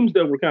of the memes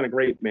though were kind of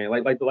great, man.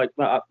 Like the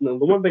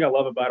one thing I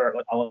love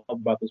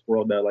about this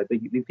world now, like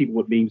these people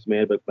with memes,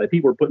 man. But like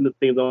people were putting the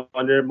things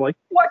on there. I'm like,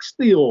 Flex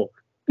Steel,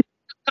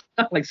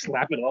 like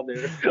slapping it on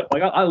there.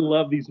 Like I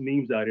love these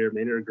memes out here,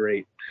 man. They're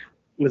great.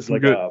 It's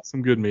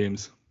some good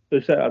memes. So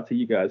shout out to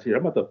you guys here.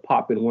 I'm about to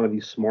pop in one of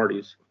these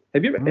Smarties.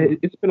 Have you ever?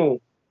 It's been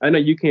I know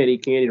you can't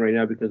eat candy right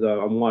now because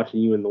I'm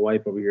watching you and the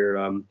wife over here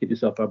get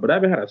yourself up. But I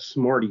haven't had a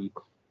Smartie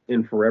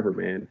in forever,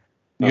 man.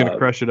 You gonna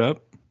crush it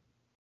up?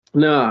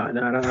 No, I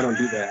don't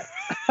do that.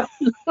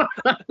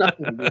 I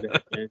don't do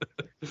that,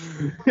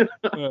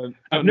 man.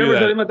 I've never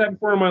done anything like that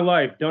before in my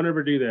life. Don't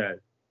ever do that.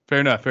 Fair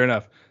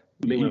enough.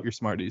 You eat your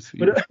Smarties.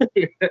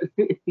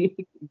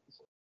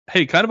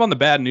 Hey, kind of on the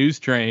bad news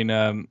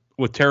train.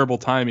 With terrible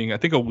timing, I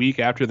think a week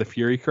after the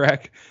Fury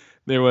crack,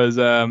 there was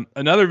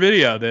another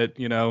video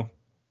that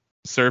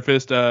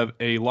surfaced of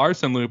a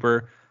Larson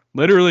looper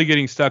literally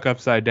getting stuck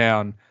upside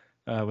down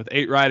with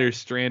 8 riders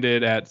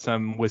stranded at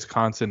some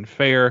Wisconsin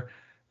fair.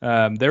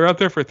 They were up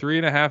there for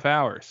 3.5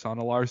 hours on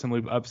a Larson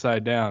loop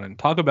upside down, and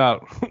talk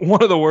about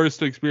one of the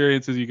worst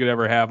experiences you could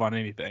ever have on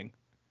anything.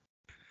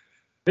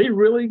 They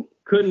really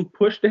couldn't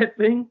push that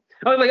thing.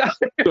 I was like,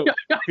 so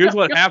here's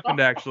what happened.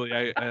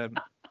 Actually,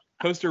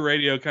 Coaster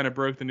Radio kind of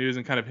broke the news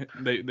and kind of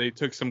they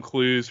took some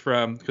clues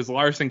from, because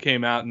Larson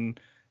came out and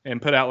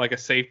put out like a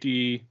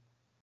safety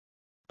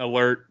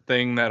alert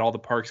thing that all the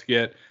parks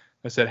get.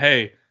 I said,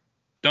 hey,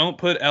 don't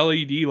put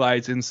LED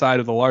lights inside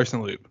of the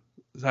Larson loop.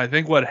 So I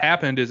think what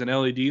happened is an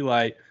LED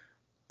light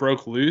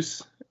broke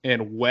loose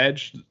and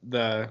wedged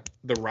the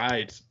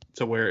rides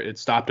to where it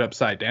stopped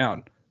upside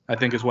down. I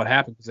think is what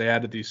happened, because they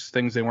added these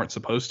things they weren't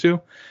supposed to.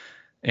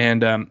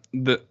 And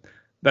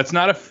that's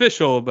not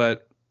official,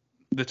 but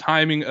the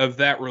timing of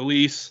that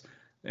release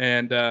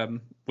and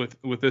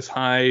with this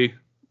high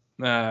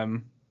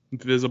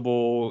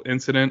visible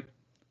incident,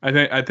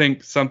 I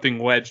think something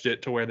wedged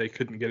it to where they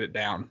couldn't get it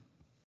down.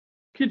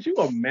 Could you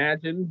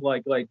imagine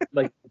like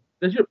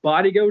does your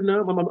body go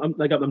numb?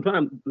 I'm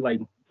trying to like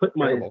put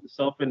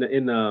myself in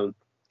the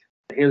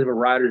hands of a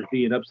rider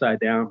being upside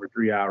down for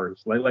 3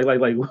 hours. Like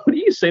what do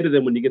you say to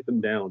them when you get them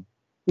down?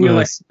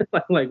 What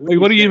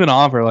do you even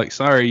offer? Like,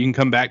 sorry, you can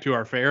come back to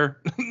our fair.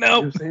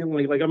 No. Nope. I'm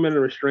saying like I'm in a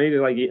restraint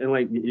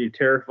and you're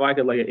terrified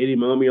that like at any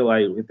moment you're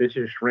like, if this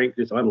restraint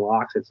just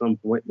unlocks at some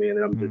point, man,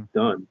 and I'm just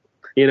done.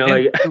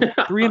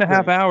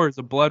 3.5 hours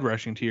of blood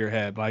rushing to your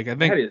head. Like, I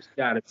think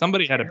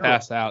somebody had to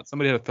pass out.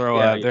 Somebody had to throw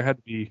up. Yeah. There had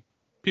to be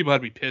people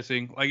had to be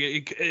pissing. Like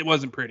it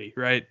wasn't pretty,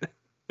 right?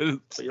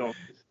 And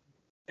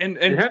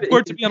for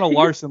it to be on a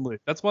Larson loop.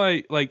 That's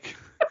why, like,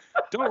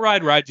 don't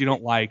ride rides you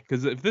don't like,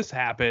 because if this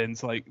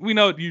happens, like, we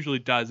know it usually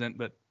doesn't,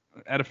 but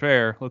at a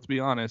fair, let's be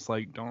honest,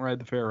 like, don't ride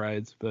the fair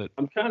rides. But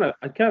I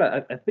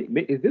think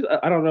this,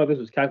 I don't know if this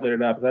was calculated or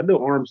not, but I know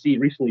RMC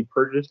recently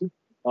purchased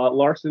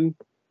Larson,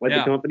 like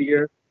the company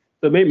here.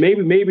 So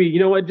maybe you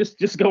know what, just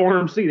go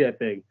RMC that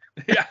thing.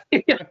 Yeah.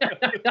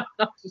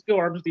 Just go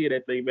RMC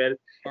that thing, man.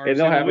 RMC and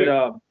they'll have it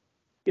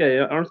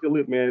Yeah. Honestly,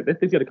 look, man, that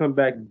thing's gonna come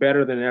back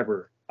better than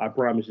ever. I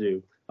promise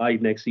you.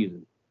 Next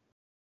season.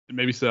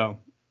 Maybe so.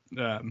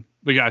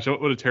 But gosh,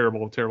 what a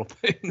terrible, terrible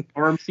thing.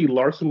 RMC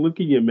Larson, Luke,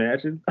 can you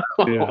imagine?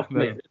 Yeah, Oh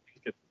man,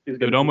 it's it would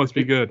gonna be almost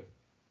be good.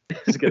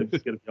 it's gonna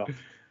be awesome.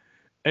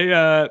 Hey,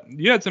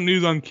 you had some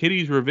news on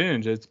Kitty's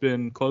Revenge. It's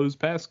been closed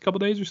past couple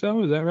days or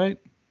so. Is that right?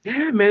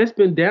 Yeah, man, it's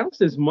been down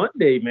since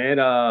Monday, man.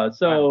 Wow.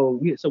 So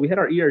we had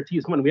our ERT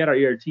this morning. We had our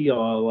ERT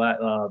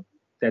on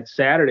that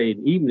Saturday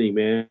evening,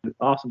 man.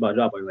 Awesome about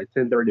job like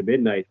 10:30 to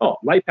midnight. Oh,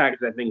 light package,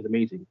 that thing is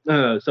amazing.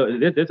 So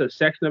there's a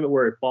section of it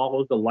where it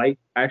follows the light.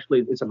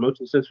 Actually, it's a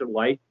motion sensor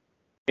light,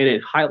 and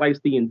it highlights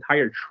the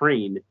entire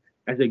train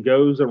as it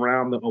goes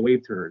around the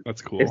wave turn.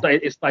 That's cool.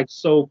 It's like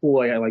so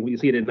cool. Like when you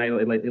see it at night,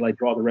 it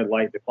draws the red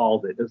light that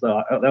follows it. That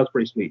was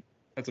pretty sweet.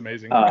 That's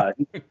amazing.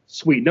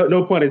 Sweet.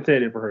 No pun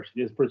intended for her.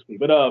 She's pretty sweet.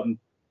 But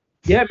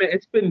yeah, man,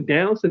 it's been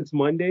down since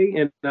Monday,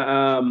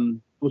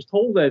 and was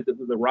told that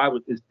the ride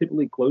is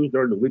typically closed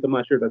during the week. I'm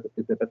not sure if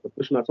that's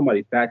official. Not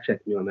somebody fact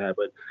checked me on that,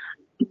 but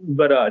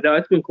no,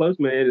 it's been closed,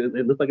 man.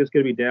 It looks like it's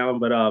gonna be down,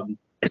 but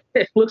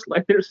it looks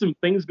like there's some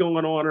things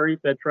going on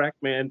underneath that track,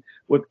 man,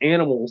 with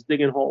animals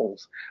digging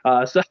holes.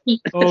 So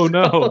Oh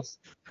no.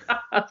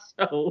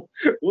 so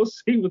we'll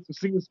see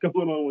what's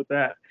going on with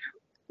that.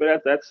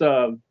 But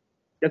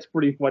that's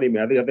pretty funny,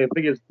 man. I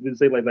think it's been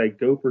saying like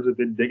gophers have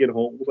been digging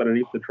holes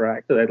underneath the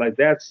track. So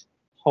that's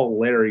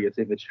hilarious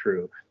if it's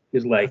true.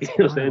 It's like That's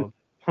you know what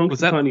I'm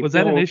saying. was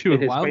that an issue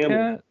with Wildcat?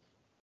 Family.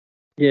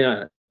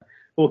 Yeah.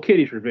 Well,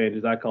 Kitty's Revenge,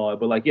 as I call it.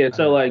 But like, yeah,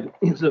 so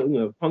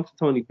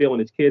Punxsutawney Phil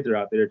and his kids are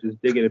out there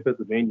just digging in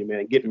Pennsylvania,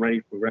 man, getting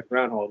ready for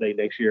Groundhog Day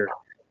next year.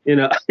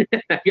 I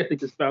guess they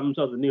just found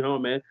themselves a new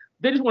home, man.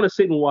 They just want to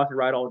sit and watch the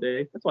ride all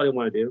day. That's all they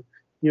want to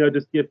do.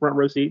 Just get front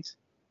row seats.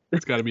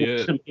 That's got to be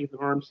it. Some things in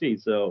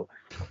RMC. So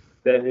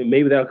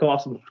maybe that'll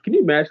cost them. Can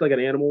you imagine like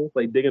an animal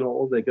like digging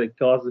holes that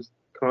causes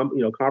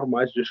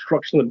compromise your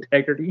structural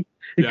integrity?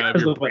 Yeah,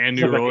 your brand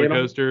new roller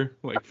coaster.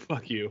 Like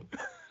fuck you.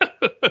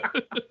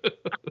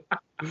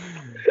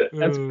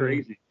 That's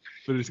crazy.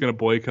 They're just gonna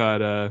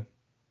boycott.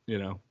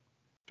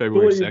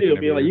 February what do 2nd.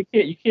 Be like,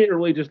 you can't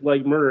really just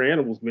like murder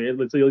animals,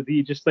 man. So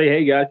you just say,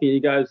 hey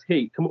guys,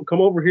 hey, come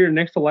over here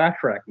next to laugh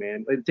track,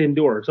 man. It's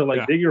indoor, so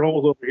dig your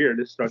holes over here in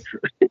this structure.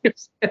 Like,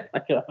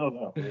 I don't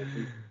know.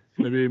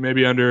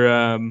 Maybe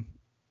under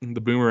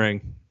the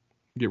boomerang,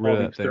 get rid of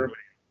that thing.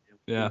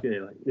 Yeah. Okay,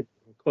 it's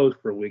closed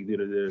for a week due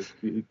to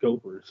the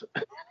gophers.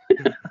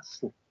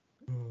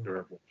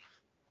 Terrible.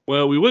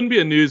 Well, we wouldn't be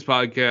a news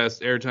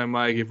podcast, Airtime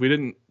Mike, if we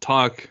didn't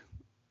talk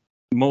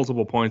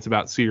multiple points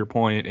about Cedar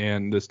Point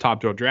and this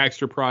Top Thrill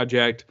Dragster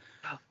project.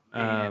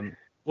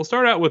 We'll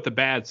start out with the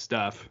bad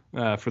stuff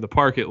for the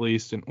park, at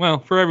least, and well,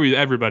 for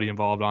everybody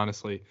involved,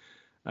 honestly.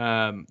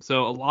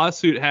 So a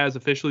lawsuit has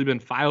officially been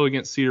filed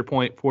against Cedar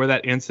Point for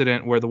that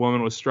incident where the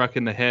woman was struck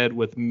in the head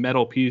with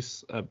metal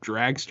piece of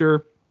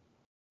dragster.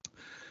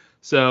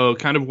 So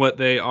kind of what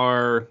they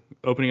are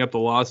opening up the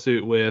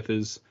lawsuit with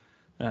is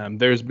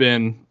there's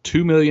been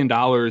 $2 million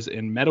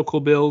in medical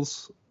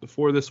bills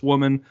for this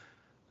woman.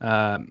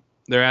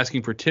 They're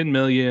asking for $10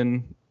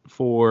 million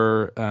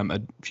for a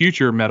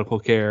future medical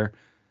care,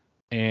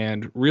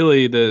 and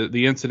really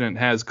the incident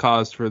has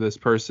caused for this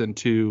person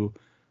to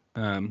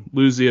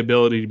lose the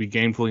ability to be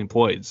gainfully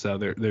employed. So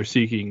they're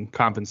seeking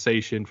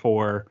compensation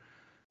for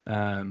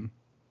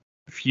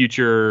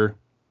future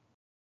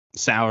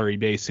salary,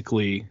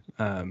 basically,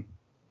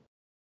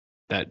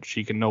 that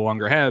she can no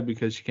longer have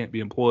because she can't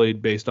be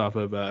employed based off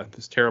of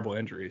this terrible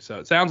injury. So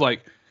it sounds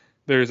like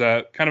there's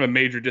a kind of a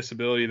major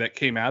disability that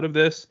came out of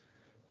this.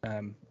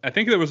 I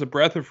think there was a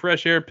breath of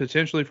fresh air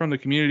potentially from the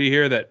community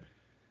here, that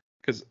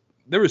because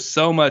there was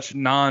so much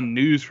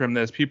non-news from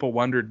this, people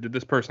wondered, did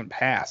this person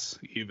pass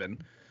even?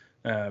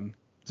 So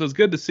it's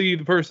good to see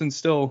the person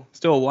still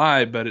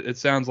alive, but it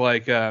sounds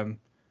like it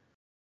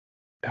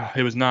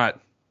was not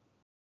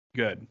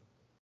good.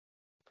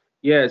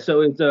 Yeah,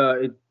 so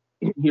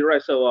you're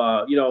right.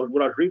 So when I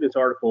was reading this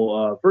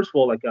article, first of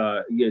all,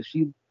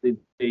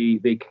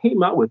 they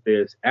came out with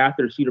this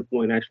after Cedar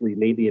Point actually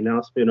made the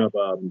announcement of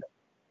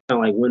kind of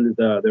like when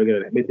they're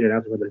going to make the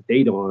announcement of the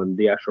date on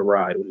the actual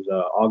ride. It was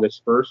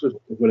August 1st is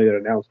when they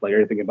announced like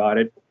everything about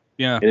it.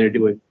 Yeah. And they're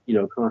doing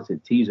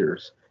constant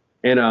teasers.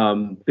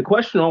 And the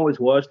question always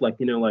was like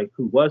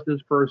who was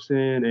this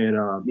person,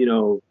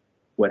 and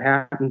what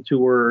happened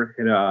to her.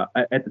 And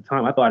at the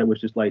time, I thought it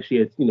was just like she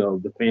had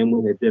the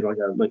family that did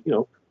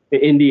an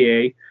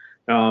NDA,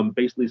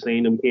 basically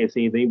saying them can't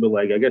say anything. But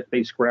like I guess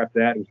they scrapped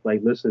that. It's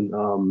like, listen,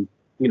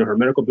 her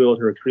medical bills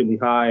are extremely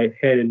high,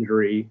 head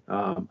injury.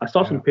 I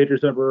saw some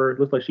pictures of her. It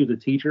looks like she was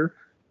a teacher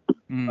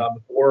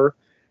before,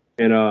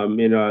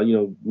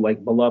 and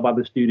like beloved by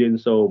the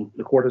students. So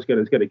of course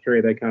it's gonna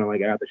carry that kind of like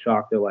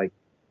aftershock to like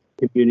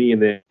community,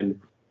 and then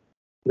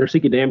they're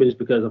seeking damages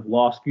because of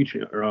lost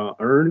future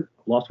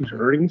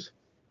earnings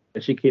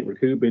that she can't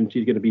recoup, and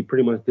she's going to be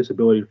pretty much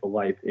disability for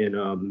life. And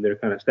they're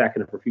kind of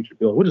stacking up her future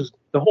bill, which is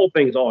the whole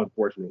thing is all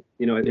unfortunate.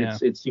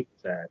 It's super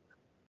sad.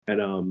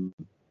 And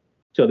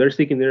so they're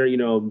seeking their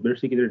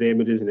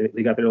damages, and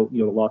they got their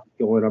lawsuit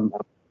going. I'm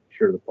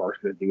sure the park's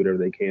going to do whatever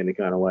they can to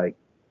kind of like,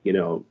 I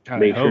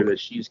make sure hope. that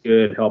she's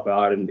good, help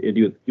out, and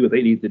do what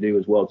they need to do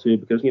as well too,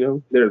 because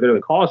they're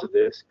the cause of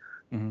this.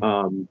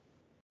 Mm-hmm.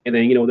 And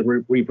then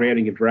the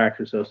rebranding of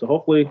Drax. So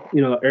hopefully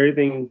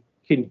everything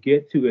can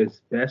get to as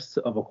best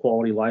of a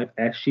quality life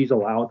as she's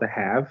allowed to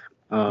have.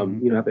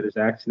 After this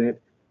accident,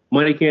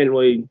 money can't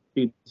really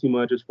do too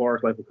much as far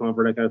as like the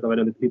comfort, that kind of stuff. I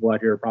know that people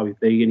out here are probably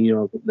thinking,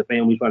 the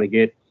family's trying to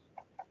get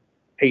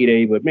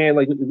payday, but man,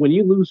 like when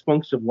you lose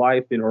function of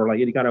life or like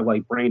any kind of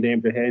like brain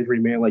damage or head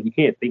injury, man, like you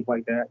can't think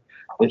like that.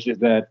 It's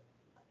just that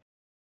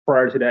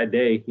prior to that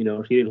day, she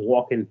didn't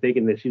walk in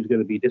thinking that she was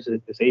going to be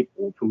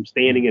disabled from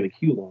standing in a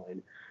queue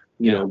line,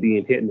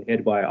 being hit in the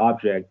head by an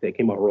object that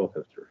came out of a roller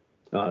coaster.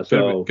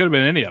 Could have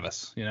been any of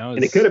us,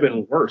 and it could have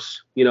been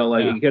worse, it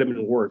could have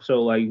been worse.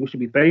 So like we should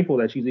be thankful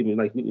that she's even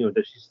like,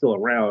 that she's still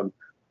around.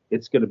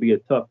 It's going to be a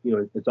tough,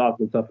 it's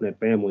often tough in that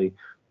family.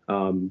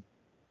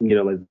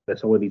 Like that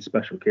someone needs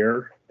special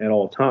care at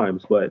all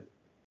times. But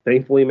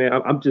thankfully, man,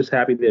 I'm just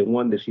happy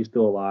that she's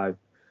still alive.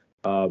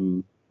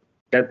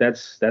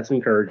 That's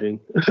encouraging.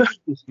 Yeah.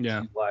 She's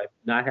alive.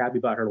 Not happy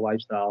about her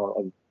lifestyle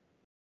of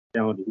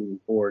challenges moving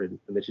forward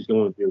and that she's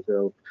going through.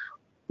 So,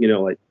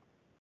 like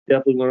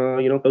definitely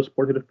want to throw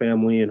support to the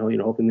family and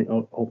hoping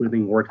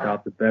everything works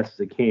out the best as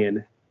it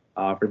can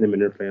for them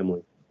and their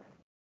family.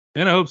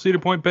 And I hope Cedar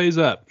Point pays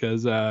up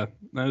because that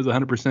is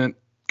 100%.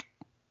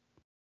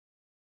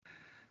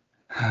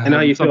 I know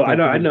how you feel. I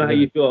know how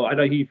you feel. I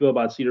know how you feel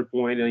about Cedar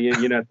Point.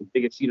 You're not the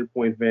biggest Cedar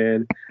Point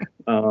fan.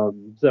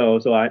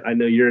 So I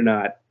know you're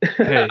not.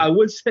 Hey, I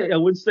would say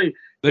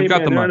they've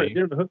got the money.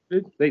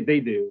 They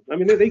do. I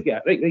mean, they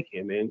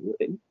can, man.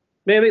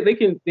 Man, they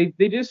can.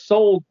 They just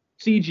sold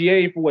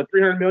CGA for what,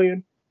 $300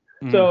 million.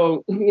 Mm.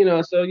 So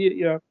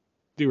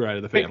do right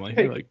to the family.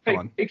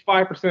 Take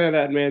 5% of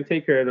that, man.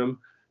 Take care of them.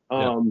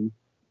 And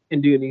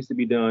do what needs to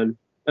be done.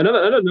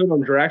 Another note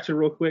on Draxter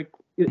real quick.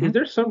 Is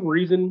there some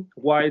reason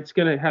why it's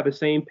going to have the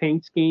same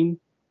paint scheme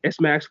as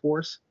Max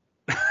Force?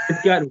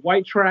 It's got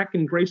white track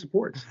and gray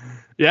supports.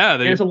 Yeah,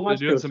 they're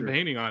doing some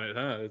painting on it,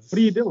 huh? What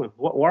are you doing?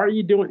 Why are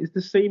you doing? It's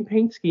the same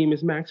paint scheme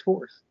as Max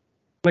Force.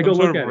 Like, go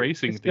look at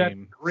racing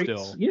theme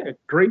still. Yeah,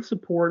 great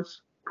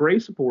supports, gray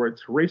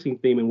supports, racing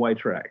theme, and white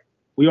track.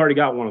 We already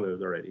got one of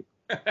those already.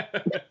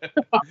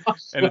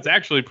 And it's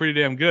actually pretty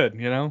damn good,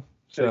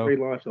 So great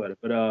launch letter.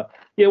 But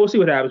we'll see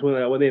what happens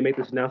when they make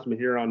this announcement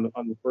here on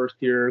the first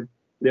tier.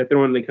 They're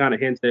throwing the kind of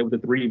hints there with the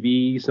 3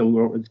 Vs,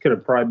 so it's going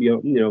to probably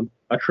be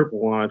a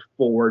triple launch,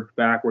 forward,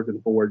 backwards, and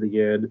forward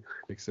again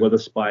with a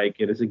spike.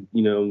 And it's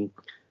SGR.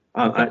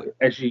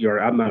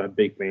 I'm not a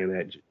big fan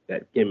of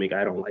that gimmick.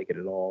 I don't like it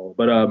at all.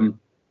 But I'm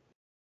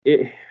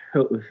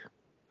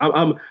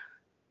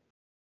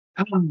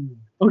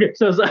okay.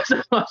 So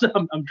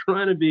I'm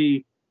trying to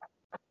be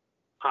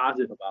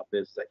positive about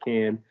this as I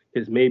can,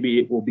 because maybe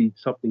it will be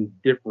something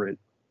different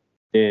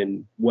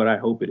than what I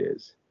hope it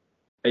is.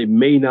 It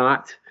may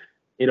not.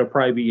 It'll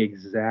probably be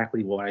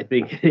exactly what I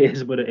think it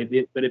is, but if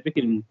it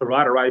can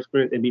provide a ride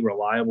sprint and be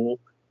reliable,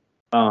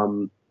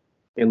 and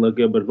look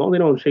good, but as long as they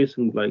don't chase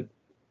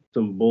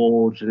some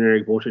bullshit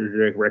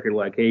generic record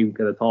like, hey, we've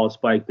got the tallest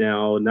spike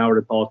now we're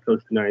the tallest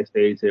coach in the United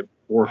States at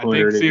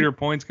 400. I think Cedar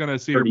Point's gonna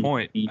Cedar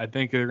Point. I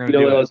think they're gonna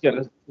do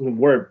it.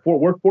 We're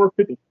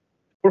 450,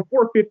 we're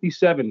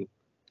 457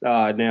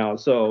 now,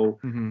 so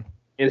and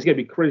it's gonna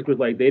be crazy because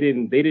like they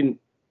didn't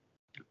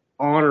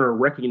honor or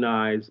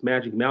recognize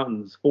Magic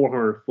Mountain's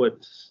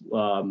 400-foot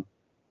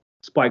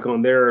spike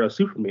on their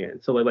Superman.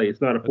 So like it's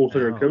not a full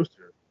circuit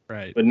coaster.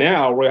 Right. But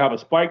now we have a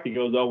spike that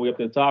goes all the way up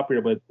to the top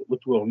here, but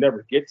which we'll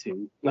never get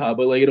to. But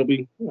like it'll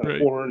be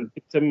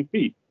 457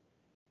 feet.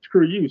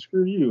 Screw you,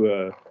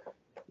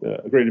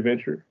 a great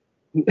adventure.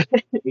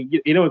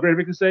 You know what Great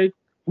Adventure say?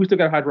 We still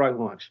got a hydraulic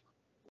launch.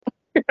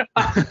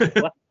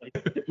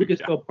 We can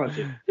still punch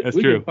it. That's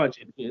we true. Can punch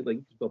it. Like,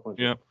 we can still punch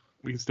it. Yeah,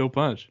 we can still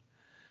punch.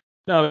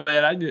 No,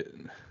 man,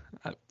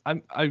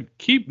 I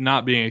keep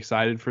not being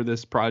excited for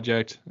this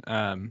project.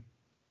 I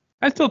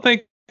still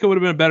think it would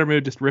have been a better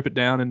move just to rip it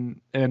down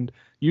and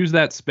use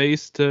that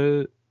space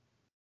to.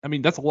 I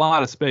mean, that's a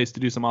lot of space to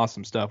do some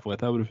awesome stuff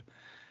with. I would have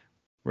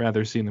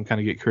rather seen them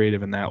kind of get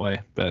creative in that way.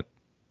 But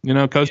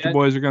Coaster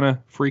Boys are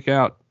gonna freak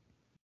out.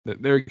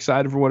 They're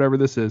excited for whatever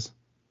this is.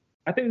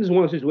 I think this is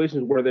one of those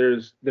situations where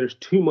there's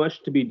too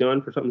much to be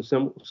done for something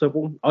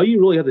simple. All you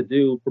really have to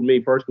do, for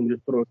me personally,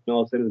 just put on some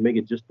LSN and make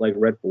it just like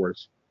Red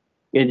Force,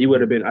 and you would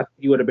have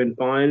been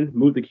fine.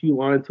 Move the queue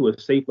line to a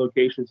safe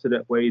location so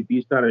that way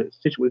these kind of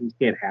situations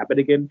can't happen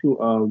again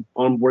to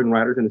onboarding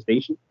riders in the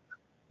station.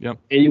 Yep.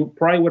 And you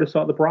probably would have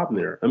solved the problem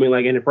there. I mean,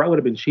 like, and it probably would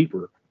have been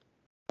cheaper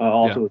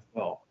as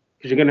well,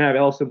 because you're gonna have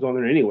LSMs on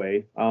there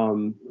anyway.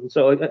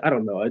 So I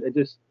don't know. But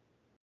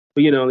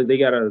they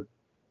gotta.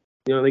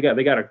 They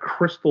got a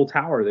crystal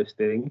tower, this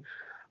thing,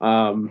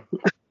 and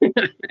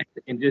reinvent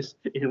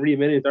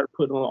it and start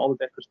putting on all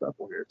the extra stuff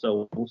on here.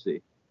 So we'll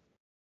see.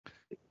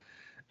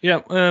 Yeah,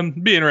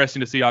 be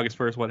interesting to see August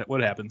 1st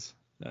what happens.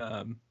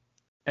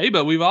 Hey,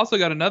 but we've also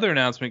got another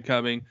announcement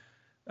coming.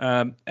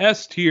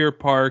 S Tier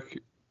Park,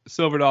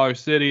 Silver Dollar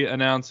City,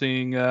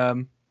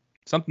 announcing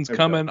Something's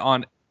coming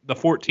on the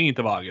 14th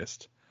of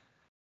August.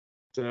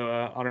 So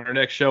on our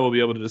next show, we'll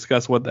be able to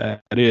discuss what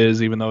that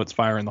is, even though it's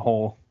Fire in the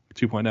Hole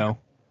 2.0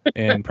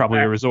 and probably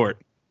a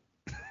resort.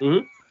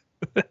 Mm-hmm.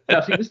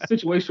 Now, see, this is a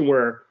situation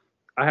where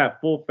I have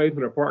full faith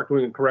in the park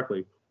doing it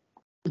correctly.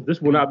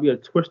 This will not be a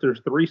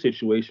Twisters 3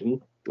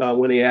 situation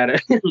when they add a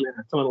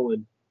tunnel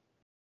in.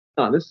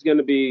 This is going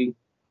to be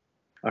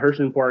a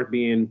Hershey Park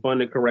being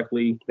funded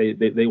correctly.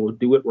 They will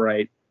do it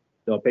right.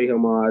 They'll pay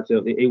homage.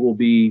 It will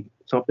be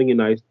something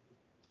nice.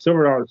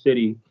 Silver Dollar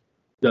City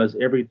does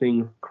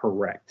everything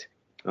correct.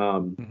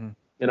 And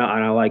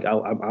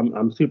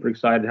I'm super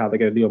excited how they're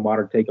going to do a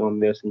modern take on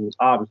this, and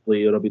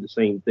obviously it'll be the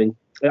same thing.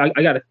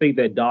 I got to think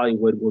that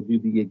Dollywood will do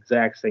the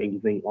exact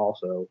same thing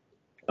also.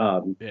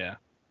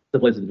 The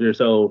places there.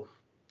 So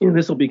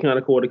this will be kind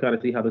of cool to kind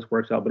of see how this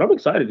works out. But I'm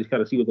excited to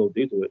kind of see what they'll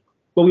do to it.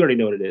 But we already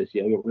know what it is.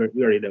 Yeah, we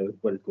already know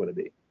what it's going to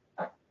be.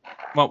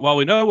 Well, while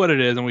we know what it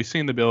is and we've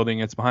seen the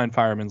building, it's behind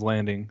Fireman's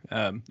Landing.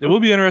 It will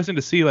be interesting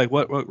to see like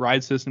what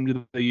ride system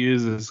do they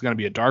use. Is it going to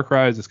be a dark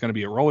ride? Is it going to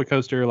be a roller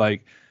coaster?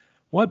 Like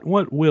what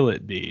will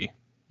it be?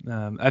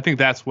 I think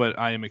that's what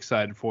I am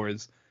excited for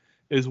is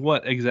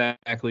what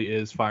exactly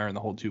is Fire in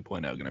the Hole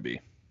 2.0 going to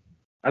be.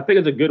 I think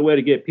it's a good way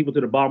to get people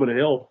to the bottom of the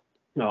hill,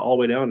 all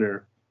the way down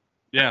there.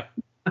 Yeah.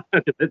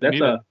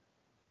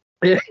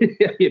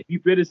 If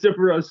you've been in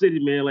Silver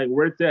City, man, like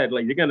where it's at,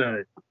 like you're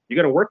gonna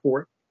work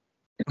for it.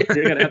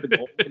 You're gonna have to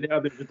go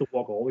down there just to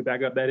walk all the way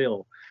back up that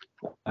hill.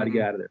 How to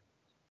get out of there.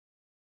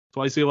 That's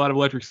why I see a lot of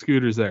electric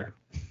scooters there.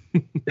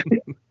 Too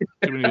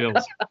many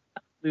hills.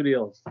 Too many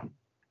hills.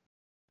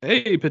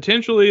 Hey,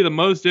 potentially the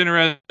most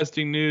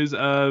interesting news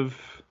of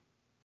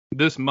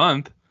this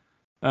month.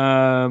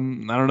 I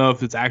don't know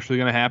if it's actually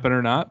going to happen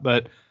or not,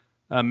 but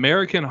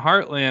American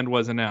Heartland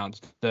was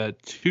announced. The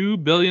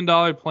 $2 billion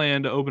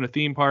plan to open a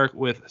theme park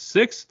with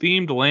 6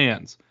 themed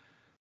lands.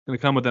 It's going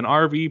to come with an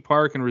RV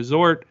park and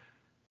resort.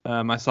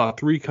 I saw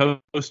 3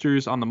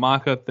 coasters on the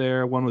mock-up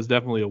there. One was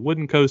definitely a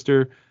wooden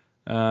coaster.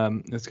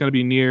 It's going to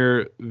be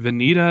near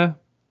Veneta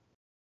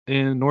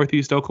in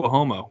northeast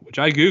Oklahoma, which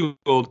I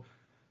Googled.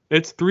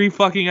 It's 3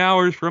 fucking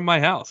hours from my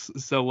house.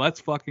 So let's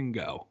fucking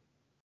go.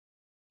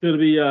 It'll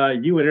be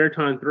you and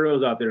Airtime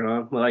Thrills out there,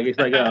 huh? Like it's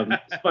like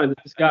it's fun.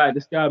 This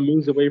guy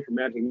moves away from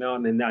Magic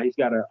Mountain, and now he's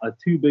got a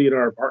 $2 billion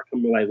park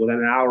coming like within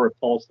an hour of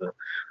Tulsa,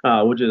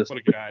 which is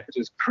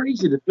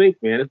crazy to think,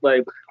 man. It's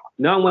like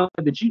not only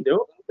did you know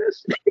about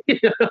this,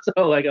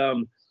 so like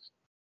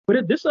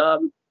but this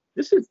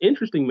is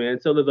interesting,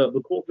 man. So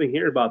the cool thing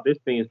here about this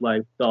thing is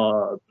like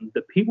the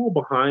people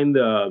behind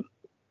the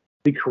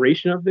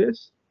creation of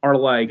this are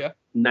like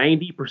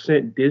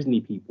 90%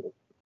 Disney people.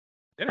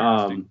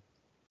 Interesting.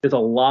 There's a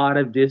lot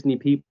of Disney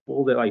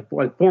people that like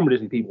former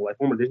Disney people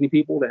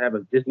that have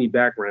a Disney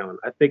background.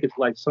 I think it's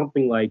like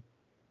something like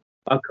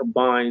a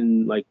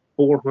combined like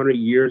 400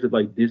 years of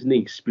like Disney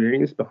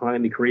experience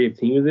behind the creative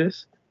team of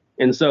this.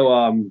 And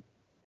so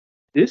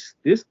this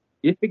if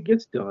it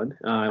gets done,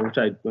 which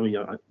we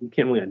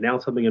can't really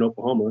announce something in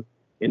Oklahoma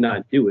and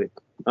not do it.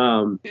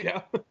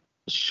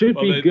 Should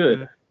be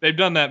good. They've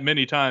done that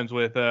many times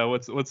with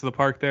what's the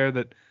park there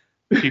that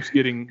keeps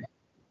getting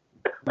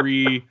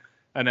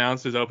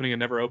announced as opening and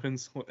never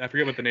opens. I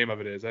forget what the name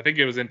of it is. I think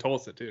it was in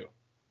Tulsa too.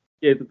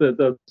 Yeah.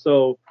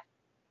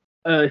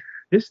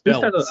 This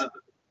has a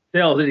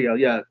Bells video.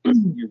 Yeah.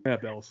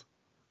 Bells.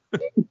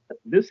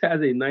 This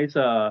has a nice.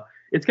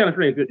 It's kind of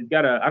strange. It's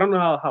got I don't know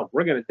how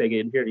we're gonna take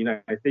it here in the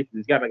United States.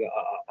 It's got like a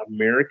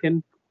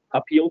American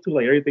appeal to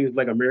like everything's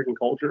like American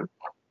culture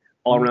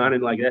all around,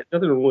 and like that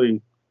doesn't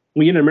really.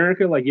 When you're in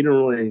America, like you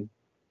don't really.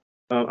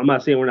 I'm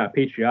not saying we're not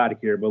patriotic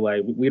here, but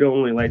like we don't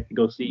only like to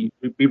go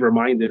be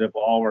reminded of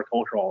all our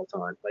culture all the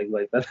time.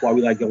 Like that's why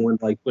we like going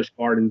to like Busch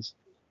Gardens,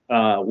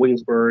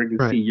 Williamsburg, and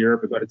see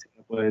Europe, and go to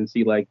Tampa and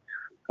see like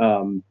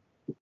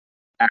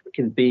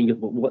African things.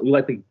 We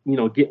like to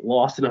get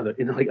lost in other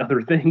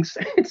things.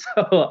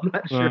 So I'm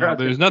not sure.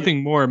 There's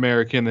nothing more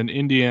American than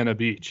Indiana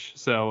Beach.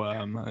 So I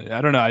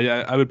don't know.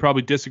 I would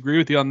probably disagree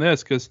with you on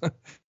this because I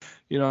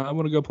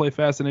want to go play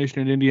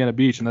Fascination in Indiana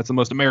Beach, and that's the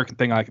most American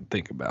thing I can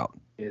think about.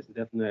 It's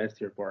definitely an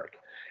S-tier park.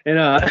 And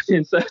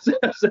so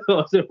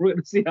we're going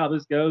to see how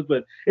this goes.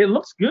 But it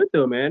looks good,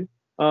 though, man.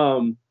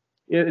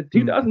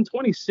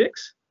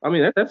 2026, I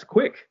mean, that's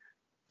quick.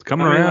 It's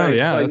coming around,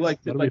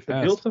 to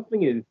build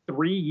something in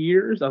 3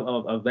 years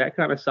of that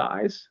kind of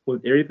size,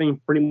 with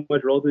everything pretty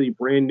much relatively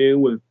brand new,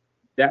 with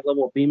that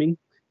level of theming,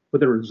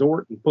 with a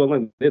resort and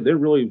pulling, they're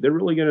really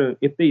gonna,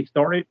 if they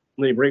start it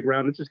and they break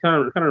ground, it just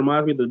kind of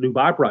reminds me of the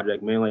Dubai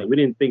project, man. Like we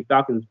didn't think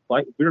Falcons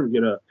flight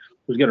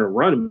was gonna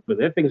run, but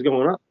that thing's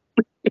going up,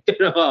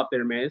 up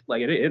there, man. It's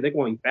like they're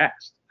going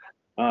fast.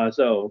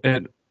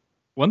 And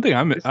one thing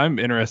I'm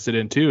interested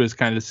in too is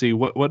kind of see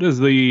what does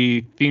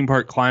the theme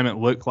park climate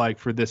look like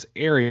for this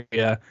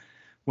area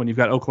when you've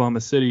got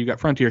Oklahoma City, you've got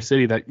Frontier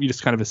City that you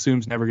just kind of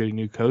assumes never getting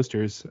new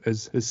coasters.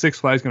 Is Six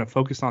Flags going to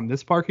focus on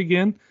this park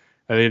again?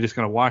 Are they just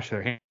going to wash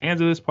their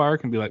hands of this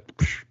park and be like,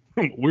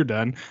 we're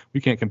done.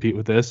 We can't compete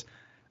with this.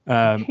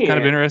 Kind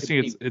of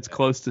interesting. It's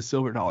close to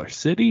Silver Dollar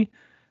City.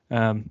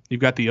 You've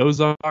got the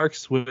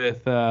Ozarks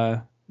with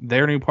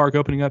their new park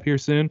opening up here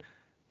soon.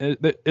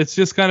 It's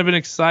just kind of an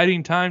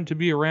exciting time to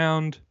be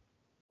around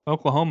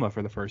Oklahoma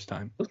for the first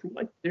time. Looks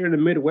like they're in the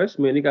Midwest,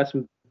 man. They got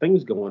some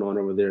things going on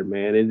over there,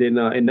 man. And then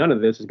and none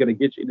of this is going to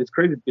get you. It's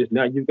crazy because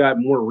now you've got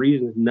more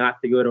reasons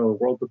not to go to a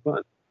World of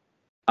Fun.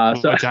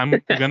 Which I'm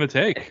going to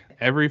take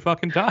every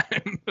fucking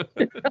time.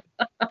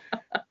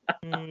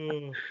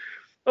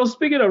 Oh,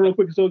 speaking of real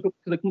quick, so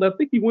I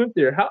think you went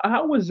there.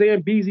 How was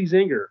Zambezi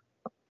Zinger?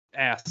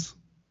 Ass.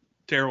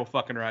 Terrible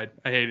fucking ride.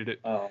 I hated it.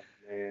 Oh,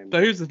 man.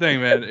 So here's the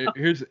thing, man.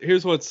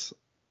 Here's what's,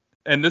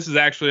 and this is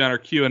actually on our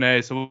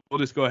Q&A, so we'll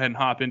just go ahead and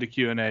hop into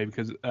Q&A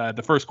because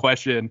the first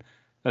question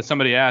that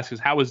somebody asked is,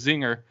 how was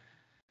Zinger?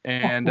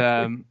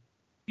 And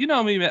you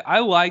know me, man, I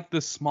like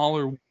the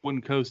smaller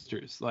wooden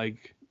coasters.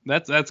 Like,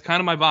 that's kind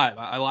of my vibe.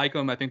 I like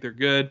them. I think they're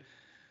good.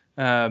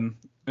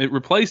 It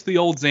replaced the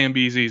old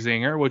Zambezi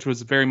Zinger, which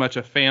was very much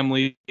a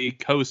family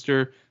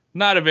coaster,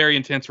 not a very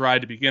intense ride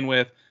to begin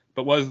with,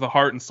 but was the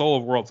heart and soul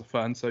of Worlds of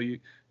Fun. So you're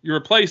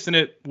replacing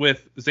it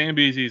with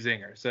Zambezi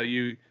Zinger. So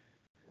you,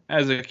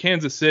 as a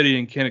Kansas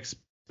City, can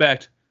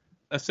expect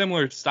a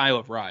similar style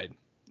of ride.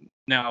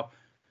 Now,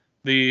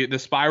 the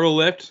spiral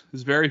lift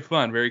is very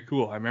fun, very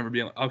cool. I remember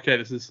being like, okay,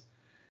 this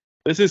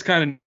is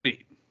kind of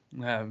neat.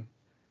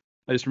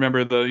 I just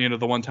remember the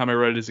one time I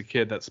rode it as a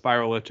kid, that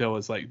spiral lift hill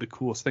was like the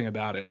coolest thing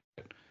about it.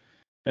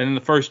 And then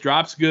the first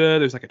drop's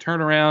good. There's like a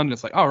turnaround, and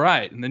it's like, all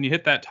right. And then you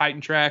hit that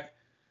Titan track,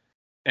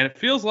 and it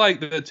feels like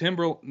not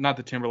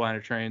the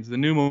Timberliner trains, the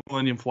new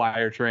Millennium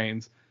Flyer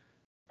trains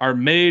are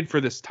made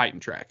for this Titan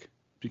track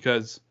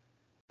because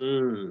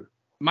it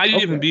might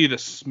even be the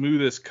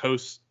smoothest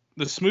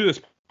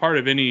part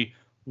of any.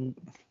 It's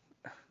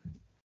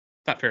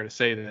not fair to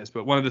say this,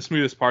 but one of the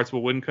smoothest parts of a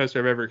wooden coaster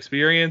I've ever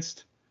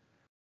experienced.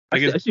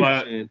 Like it's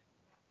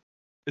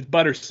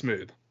butter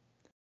smooth.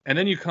 And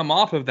then you come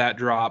off of that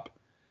drop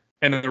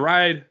and the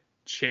ride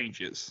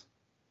changes.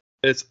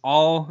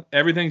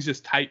 Everything's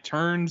just tight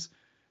turns.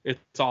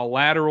 It's all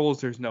laterals.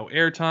 There's no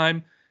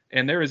airtime.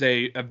 And there is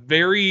a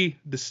very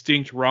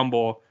distinct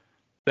rumble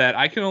that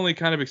I can only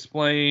kind of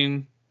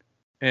explain.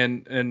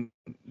 And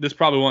this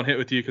probably won't hit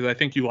with you because I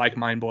think you like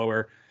Mind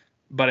Blower.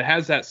 But it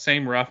has that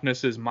same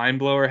roughness as Mind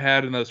Blower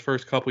had in those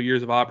first couple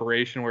years of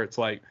operation where it's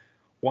like,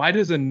 why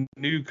does a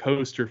new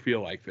coaster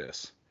feel like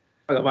this?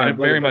 And it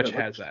very much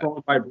has that.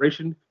 Strong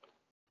vibration.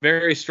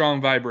 Very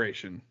strong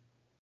vibration.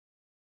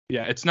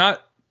 Yeah, it's a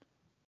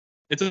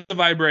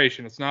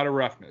vibration. It's not a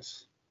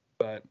roughness.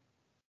 But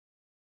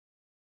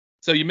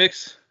so you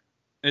mix,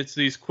 it's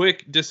these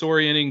quick,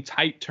 disorienting,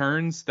 tight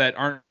turns that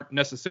aren't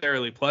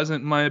necessarily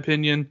pleasant in my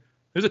opinion.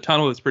 There's a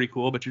tunnel that's pretty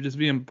cool, but you're just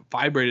being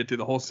vibrated through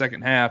the whole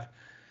second half.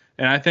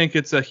 And I think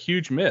it's a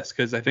huge miss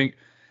because I think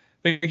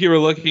you were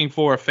looking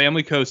for a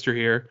family coaster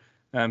here.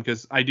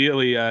 Because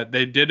ideally,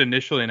 they did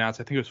initially announce,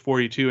 I think it was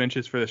 42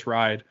 inches for this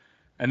ride.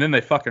 And then they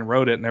fucking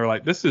wrote it and they were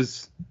like, this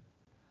is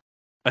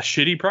a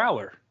shitty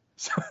Prowler.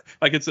 So,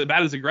 like, it's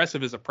about as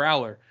aggressive as a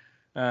Prowler.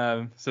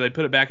 So they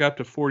put it back up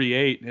to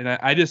 48. And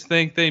I just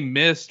think they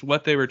missed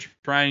what they were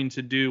trying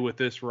to do with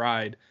this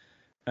ride.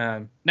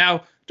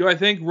 Now, do I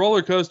think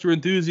roller coaster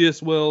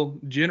enthusiasts will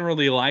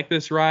generally like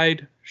this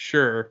ride?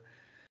 Sure.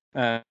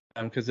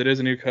 Because it is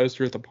a new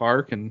coaster at the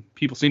park and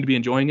people seem to be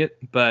enjoying it.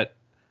 But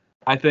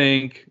I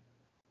think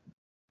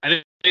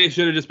it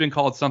should have just been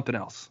called something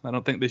else. I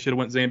don't think they should have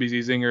went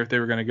Zambezi Zinger if they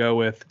were going to go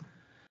with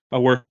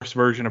a worse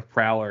version of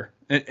Prowler.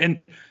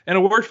 And a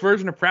worse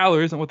version of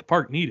Prowler isn't what the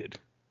park needed.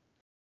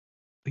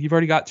 You've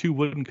already got two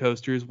wooden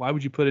coasters. Why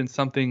would you put in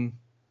something?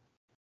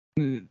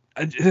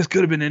 This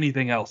could have been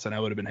anything else, and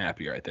I would have been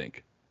happier, I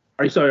think.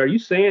 Are you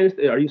saying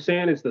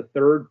it's the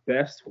third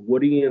best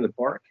Woody in the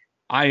park?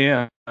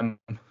 I am.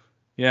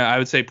 Yeah, I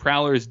would say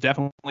Prowler is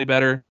definitely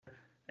better.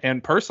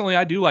 And personally,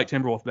 I do like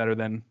Timberwolf better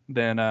than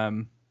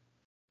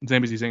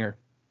Zambezi Zinger.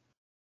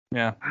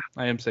 Yeah,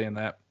 I am saying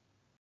that.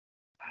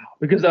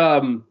 Because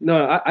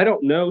no, I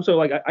don't know. So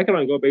like I can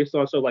only go based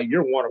on, so like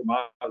you're one of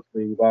my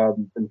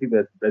from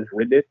people that's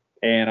ridden it,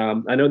 and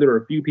I know there are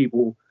a few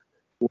people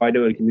who I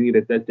know in the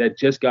community that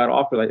just got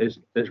off like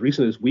as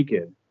recent as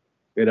weekend.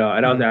 And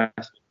I was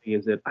asking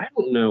is that I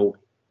don't know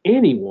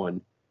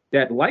anyone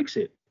that likes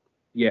it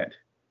yet.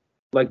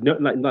 Like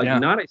not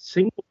a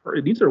single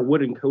person. These are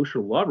wooden coaster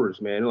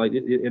lovers, man. Like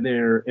and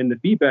the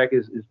feedback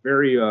is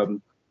very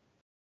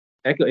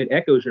it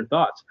echoes your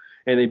thoughts,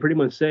 and they pretty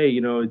much say,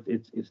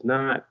 it's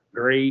not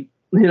great.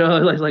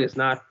 Like it's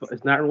not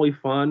really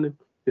fun.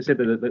 They said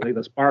that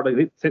the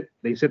spiral,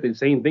 they said the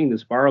same thing. The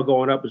spiral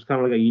going up is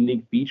kind of like a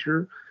unique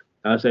feature.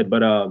 I said,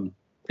 but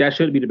that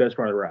should be the best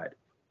part of the ride.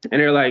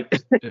 And they're like,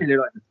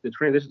 the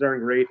transitions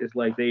aren't great. It's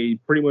like they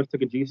pretty much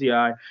took a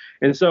GCI,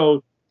 and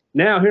so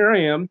now here I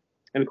am.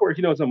 And of course,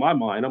 it's on my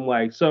mind. I'm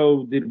like,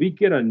 so did we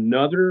get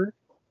another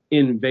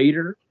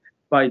Invader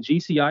by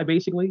GCI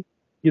basically?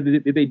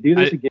 Did they do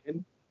this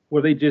again?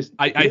 Where they just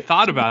I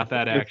thought about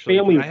that actually.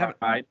 Family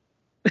ride.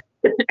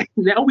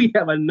 Now we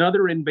have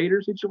another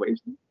Invader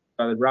situation.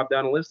 They drop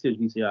down the list here,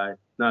 GCI.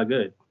 Not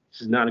good.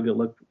 This is not a good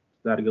look.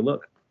 Not a good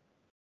look.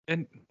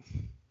 And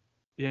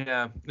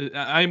Yeah,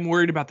 I'm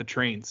worried about the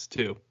trains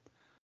too,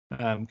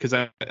 because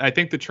I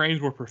think the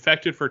trains were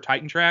perfected for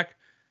Titan track,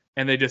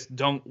 and they just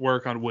don't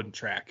work on wooden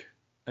track.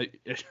 I,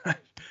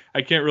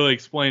 I can't really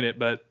explain it,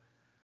 but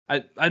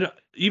I don't,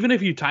 even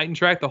if you Titan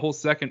track the whole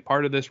second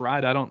part of this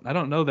ride, I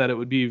don't know that it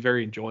would be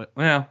very enjoyable.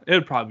 Well,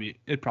 it'd probably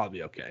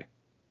be okay.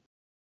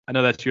 I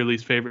know that's your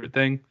least favorite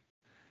thing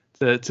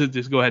to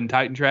just go ahead and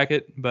Titan track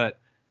it, but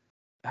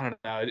I don't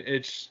know.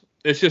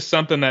 It's just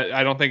something that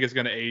I don't think is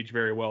going to age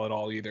very well at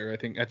all either. I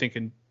think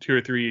in 2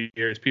 or 3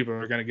 years, people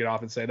are going to get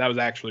off and say that was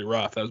actually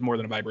rough. That was more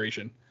than a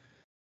vibration.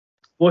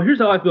 Well, here's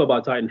how I feel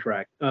about Titan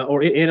track,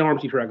 or in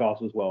RMC track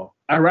also as well.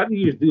 I'd rather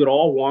you just do it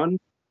all one,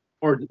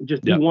 or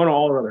just do Yep. one or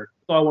all other.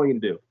 That's all I want you to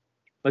do.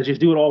 Let's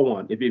just do it all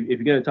one. If you're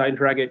gonna Titan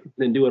track it,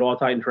 then do it all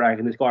Titan track,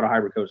 and just call it a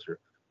hybrid coaster,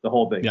 the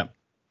whole thing. Yep.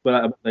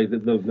 But like the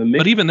mix.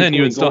 But even then,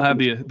 you would still have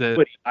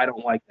the I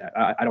don't like that.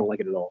 I don't like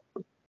it at all.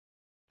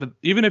 But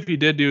even if you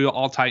did do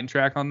all Titan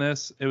track on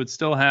this, it would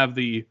still have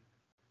the.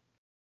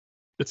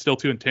 It's still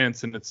too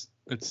intense, and it's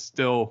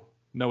still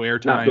no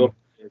airtime.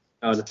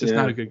 It's just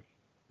not good.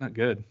 Not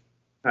good.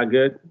 Not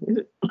good.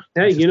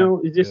 Hey,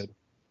 it's just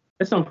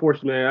it's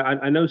unfortunate, man.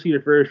 I know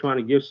Cedar Fair is trying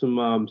to give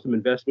some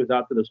investments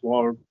out to the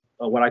smaller,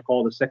 what I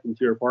call the second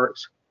tier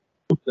parks,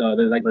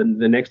 like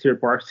the next tier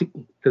parks,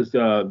 because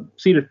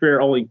Cedar Fair.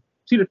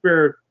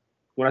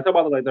 When I talk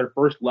about like their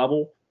first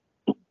level,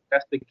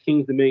 that's the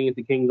Kings Dominion,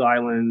 the Kings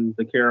Island,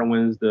 the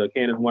Carowinds, the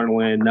Canada's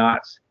Wonderland,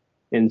 Knott's,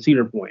 and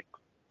Cedar Point.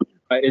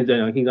 And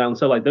Kings Island.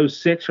 So like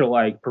those 6 are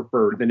like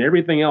preferred. Then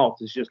everything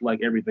else is just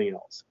like everything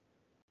else.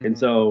 Mm-hmm. And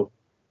so,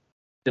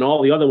 and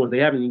all the other ones they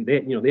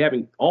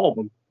haven't all of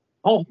them,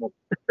 all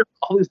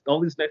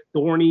these next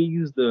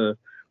Dornies, the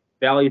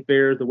Valley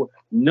Fairs,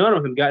 none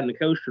of them gotten a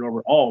coaster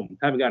over all of them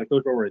haven't gotten a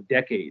coaster over a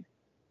decade.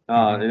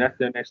 And that's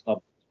the next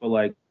level. But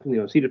like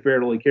Cedar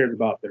Fair only cares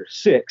about their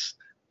 6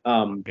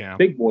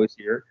 big boys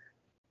here.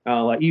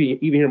 Like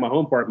even here in my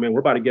home park, man,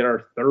 we're about to get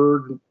our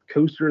 3rd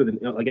coaster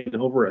in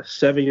over a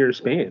 7-year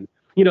span.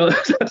 So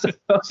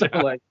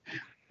like,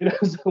 and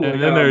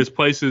then there's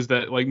places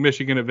that like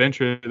Michigan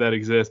Adventure that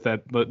exist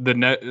that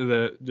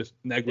the just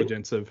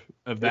negligence of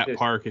that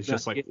park is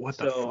just like what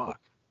the fuck.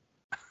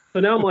 So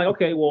now I'm like,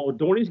 okay, well,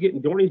 Dorney's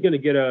gonna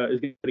get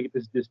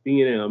this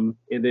B&M,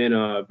 and then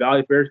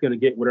Valley Fair's gonna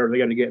get whatever they're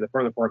gonna get in the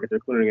front of the park if they're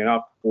clearing it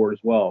out for it as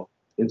well.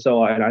 And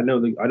so I know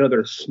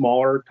they're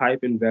smaller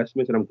type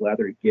investments, and I'm glad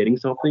they're getting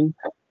something.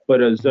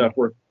 But as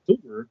for a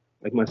consumer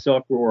like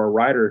myself or a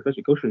rider,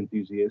 especially coaster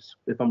enthusiast,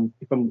 if I'm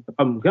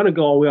gonna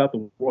go all the way out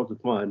the Worlds of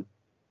Fun,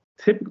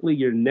 typically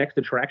your next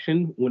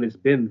attraction when it's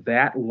been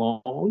that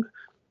long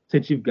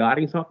since you've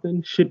gotten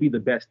something should be the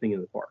best thing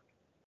in the park.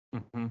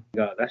 Mm-hmm.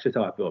 That's just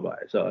how I feel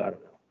about it. So I don't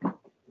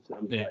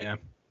know. Yeah.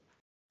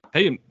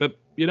 Hey, but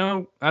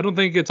I don't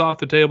think it's off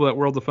the table that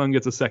World of Fun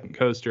gets a second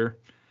coaster.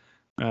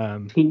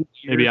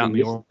 Maybe out in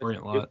the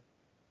Orient lot.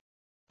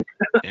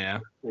 Yeah.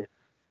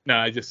 No,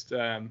 I just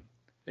I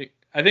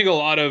think a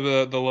lot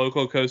of the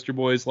local coaster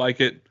boys like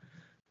it,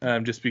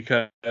 just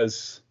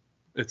because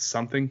it's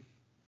something.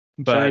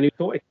 But shiny new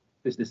toy.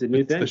 This is a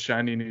new thing. The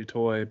shiny new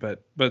toy,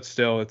 but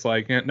still, it's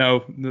like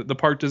no, the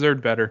park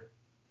deserved better.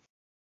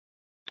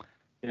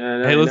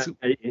 Yeah,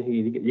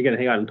 you're gonna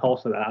hang out in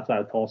Tulsa, outside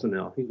of Tulsa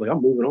now. He's like,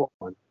 I'm moving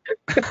on.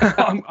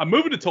 I'm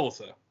moving to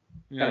Tulsa.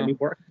 Got a new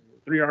park,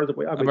 3 hours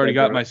away. I've already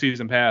got my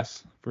season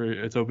pass for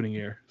its opening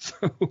year.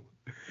 So,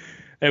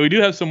 hey, we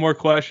do have some more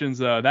questions.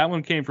 That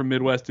one came from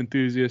Midwest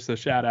Enthusiast, so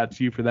shout out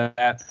to you for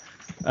that.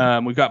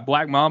 We've got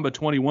Black Mamba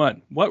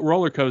 21. What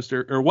roller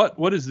coaster, or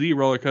what is the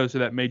roller coaster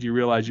that made you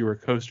realize you were a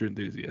coaster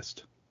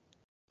enthusiast?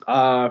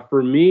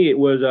 For me, it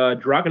was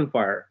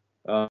Dragonfire,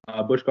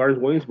 Busch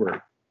Gardens,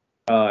 Williamsburg.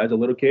 As a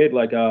little kid,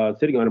 like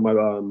sitting on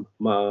it,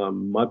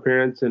 my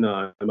parents and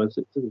my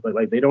sisters,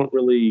 like they don't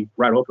really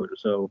ride roller coasters,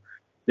 so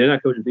they're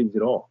not coaster enthusiasts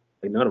at all.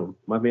 Like none of them.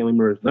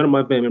 None of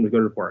my family members go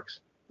to the parks.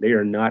 They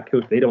are not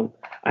coaster. They don't.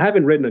 I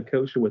haven't ridden a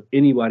coaster with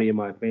anybody in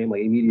my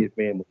family, immediate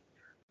family.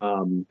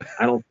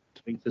 I don't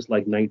think since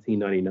like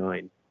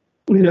 1999.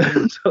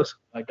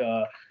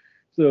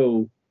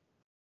 So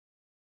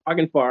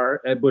Dragonfire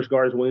at Busch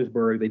Gardens,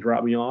 Williamsburg, they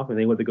dropped me off and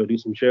they went to go do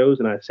some shows,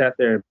 and I sat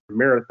there and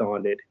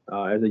marathoned it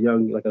as a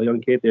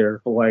young kid there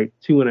for like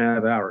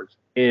 2.5 hours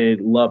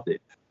and loved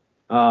it.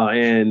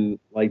 And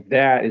like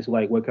that is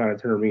like what kind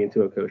of turned me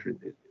into a coaster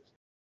enthusiast.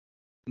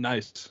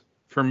 Nice.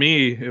 For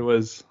me, it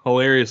was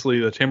hilariously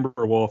the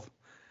Timberwolf.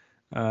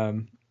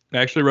 I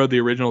actually rode the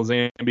original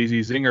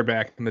Zambezi Zinger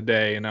back in the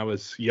day, and I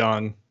was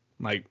young.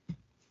 Like,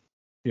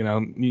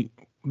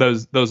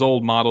 those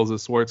old models of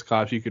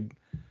Schwarzkopf, you could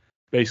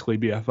basically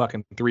be a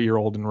fucking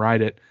 3-year-old and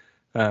ride it.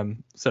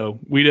 So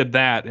we did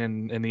that,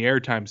 and the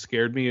airtime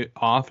scared me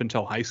off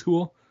until high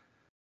school.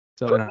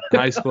 So in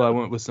high school, I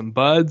went with some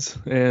buds,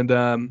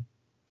 and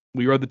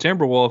we rode the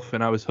Timberwolf,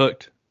 and I was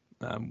hooked.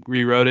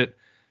 Rode it.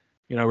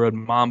 Rode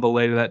Mamba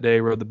later that day,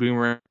 rode the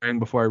Boomerang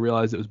before I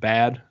realized it was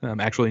bad.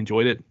 Actually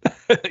enjoyed it,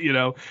 because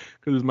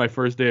it was my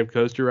first day of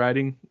coaster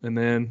riding. And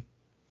then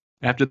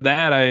after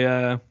that,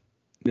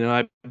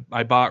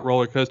 I bought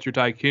Roller Coaster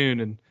Tycoon,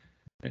 and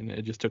And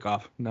it just took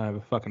off. Now I have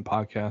a fucking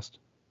podcast.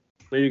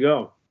 There you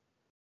go.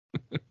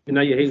 And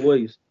now you hate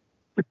Woodies.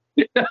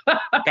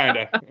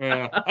 Kinda.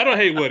 I don't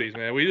hate Woodies,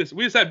 man. We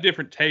just have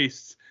different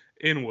tastes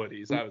in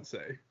Woodies, I would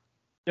say.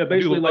 Yeah,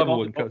 basically like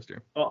all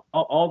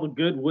the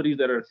good Woodies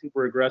that are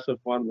super aggressive,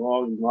 fun,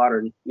 long, and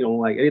modern. You know,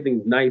 like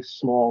anything nice,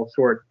 small,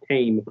 short,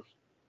 tame,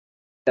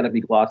 gotta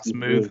be glossy,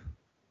 smooth.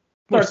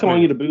 Start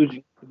calling you the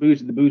bougie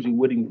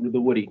Woody.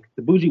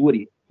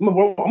 I'm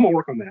gonna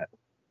work on that.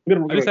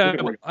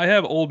 I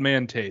have old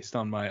man taste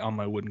on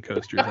my wooden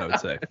coasters, I would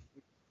say.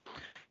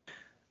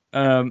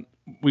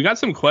 We got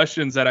some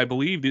questions that I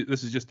believe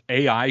this is just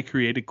AI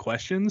created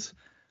questions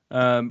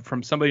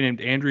from somebody named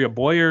Andrea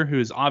Boyer, who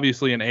is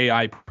obviously an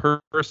AI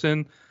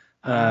person,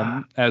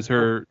 as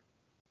her,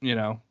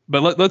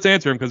 but let's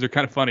answer them because they're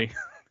kind of funny.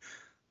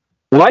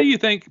 Why do you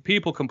think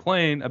people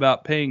complain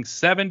about paying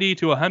 $70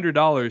 to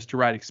 $100 to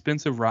ride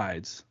expensive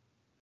rides?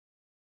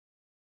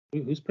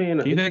 Who's paying?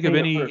 Do you think of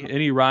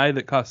any ride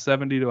that costs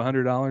 $70 to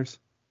 $100?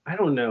 I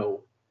don't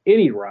know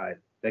any ride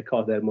that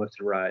costs that much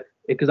to ride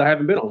because I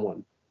haven't been on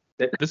one.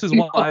 This is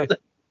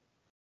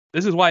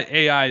why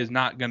AI is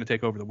not going to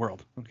take over the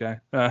world. Okay.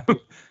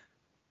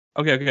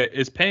 Okay.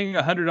 Is paying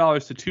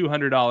 $100 to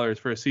 $200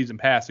 for a season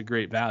pass a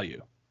great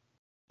value?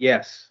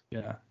 Yes.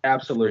 Yeah.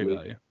 Absolutely. Great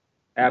value.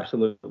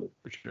 Absolutely.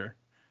 For sure.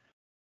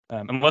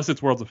 Unless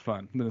it's Worlds of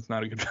Fun, then it's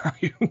not a good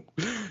value.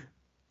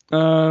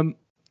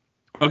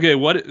 Okay.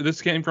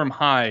 This came from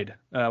Hyde.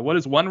 What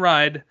is one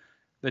ride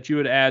that you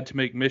would add to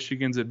make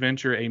Michigan's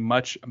adventure a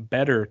much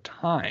better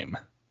time?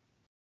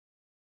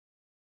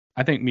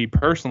 I think me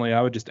personally,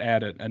 I would just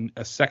add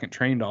a second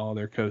train to all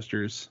their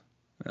coasters.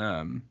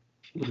 Would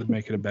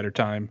make it a better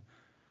time.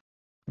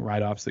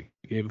 Ride-offs that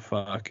gave a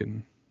fuck,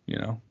 and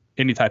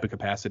any type of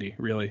capacity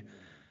really.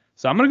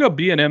 So I'm gonna go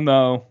B&M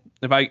though.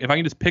 If I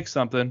can just pick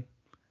something,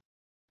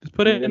 just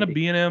put it in a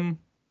B&M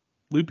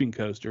looping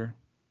coaster.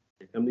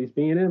 Here come these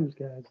B&Ms,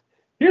 guys.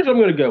 Here's what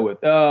I'm gonna go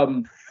with.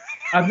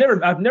 I've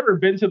never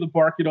been to the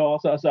park at all,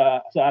 so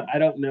I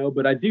don't know,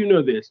 but I do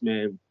know this,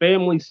 man.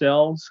 Family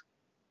sells.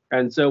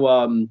 And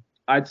so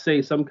I'd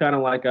say some kind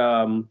of like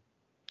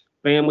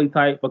family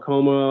type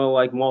Vekoma,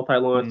 like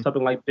multi-launch,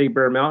 something like Big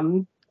Bear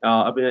Mountain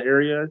up in that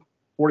area.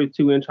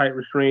 42-inch height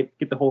restraint,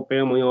 get the whole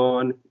family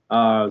on,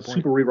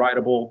 super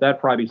re-rideable.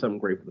 That'd probably be something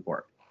great for the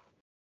park.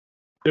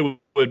 It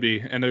would be,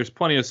 and there's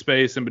plenty of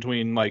space in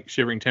between like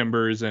Shivering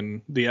Timbers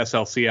and the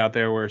SLC out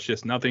there where it's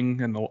just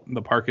nothing and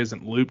the park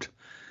isn't looped.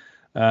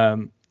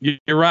 You're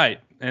right,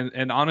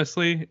 and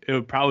honestly, it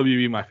would probably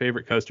be my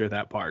favorite coaster at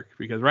that park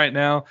because right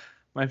now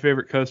my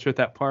favorite coaster at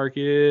that park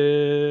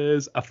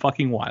is a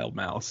fucking Wild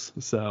Mouse.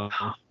 So,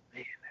 oh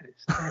man, that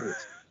is.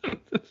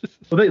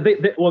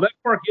 Well, that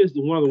park is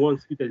one of the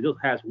ones that just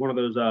has one of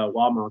those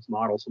Wild Mouse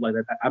models. So like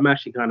that, I'm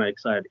actually kind of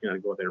excited to kind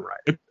of go there and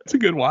ride. It's a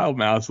good Wild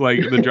Mouse. Like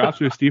the drops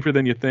are steeper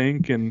than you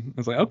think, and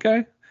it's like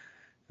okay,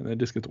 and it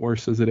just gets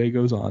worse as the day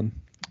goes on.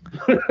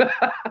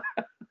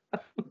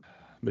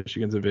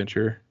 Michigan's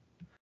Adventure,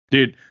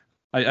 dude.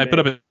 I put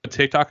up a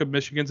TikTok of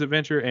Michigan's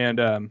Adventure,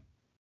 and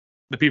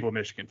the people of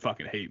Michigan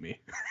fucking hate me.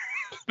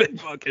 They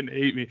fucking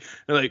hate me.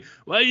 They're like,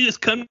 why do you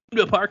just come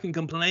to a park and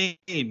complain?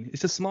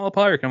 It's a small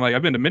park. I'm like,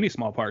 I've been to many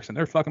small parks, and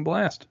they're fucking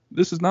blast.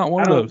 This is not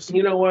one of those.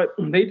 You know what?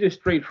 They just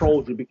straight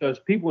trolled you because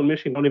people in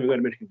Michigan don't even go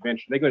to Michigan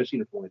Adventure. They go to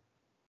Cedar Point.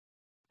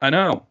 I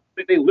know.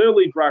 They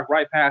literally drive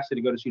right past it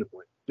to go to Cedar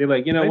Point. They're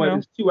like, you know what?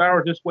 It's 2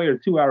 hours this way or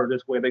 2 hours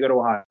this way. They go to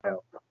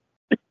Ohio.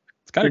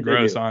 It's kind of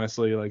gross,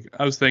 honestly. Like,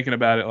 I was thinking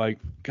about it, like,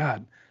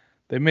 God,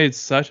 they made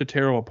such a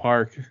terrible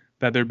park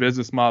that their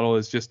business model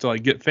is just to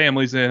like get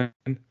families in,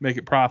 make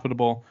it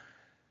profitable,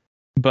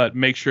 but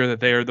make sure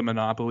that they are the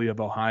monopoly of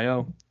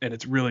Ohio. And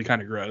it's really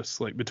kind of gross.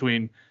 Like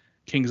between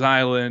Kings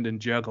Island and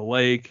Juggle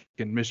Lake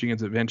and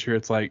Michigan's Adventure,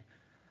 it's like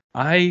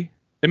it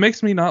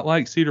makes me not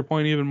like Cedar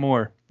Point even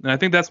more. And I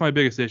think that's my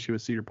biggest issue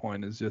with Cedar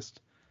Point is just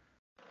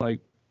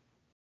like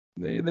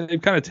they've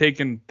kind of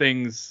taken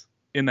things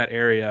in that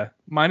area,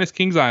 minus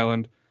Kings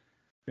Island,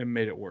 and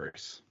made it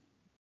worse.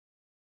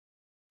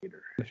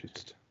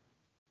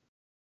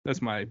 That's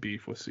my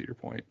beef with Cedar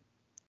Point.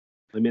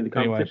 They made the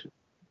competition.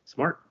 Anyway.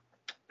 Smart.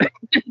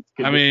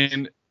 I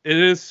mean, it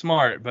is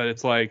smart, but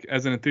it's like,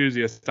 as an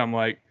enthusiast, I'm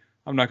like,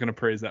 I'm not going to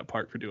praise that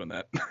park for doing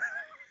that.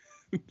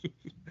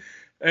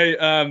 Hey,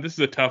 this is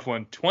a tough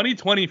one.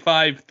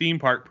 2025 theme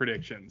park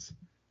predictions.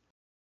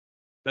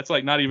 That's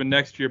like not even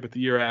next year, but the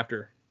year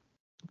after.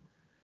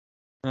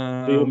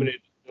 Like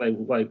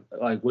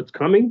what's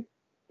coming?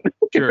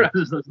 Sure.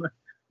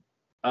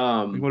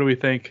 What do we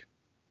think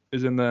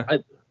is in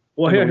the?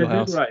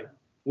 Here's right.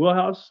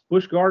 Wheelhouse,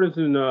 Busch Gardens,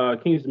 and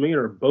Kings Dominion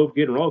are both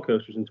getting roller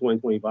coasters in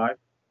 2025.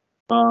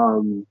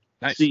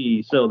 Nice.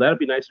 See, so that'll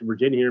be nice in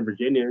Virginia.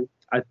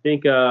 I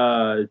think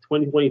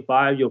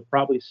 2025 you'll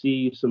probably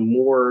see some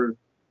more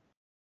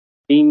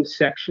theme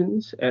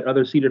sections at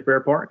other Cedar Fair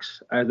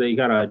parks as they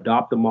kind of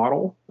adopt the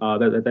model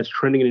that's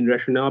trending in the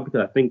direction now, because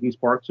I think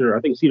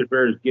Cedar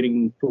Fair is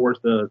getting towards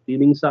the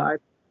theming side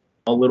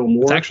a little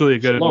more. It's actually a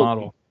good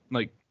model.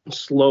 Like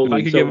slowly. If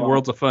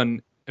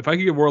I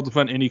could give Worlds of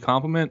Fun any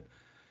compliment,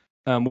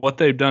 what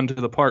they've done to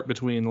the park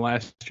between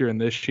last year and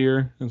this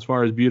year, as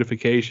far as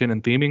beautification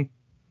and theming,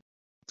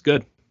 it's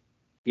good.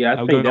 Yeah,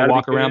 I'll go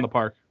walk around the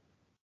park.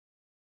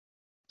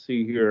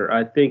 See here,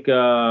 I think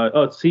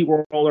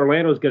SeaWorld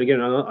Orlando is going to get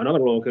another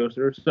roller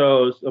coaster.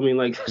 So I mean,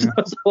 like,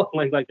 Yeah.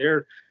 like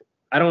they're,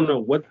 I don't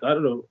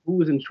know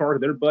who is in charge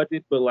of their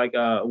budget, but like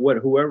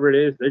whoever it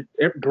is,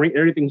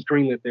 everything's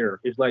greenlit there.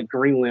 It's like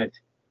greenlit.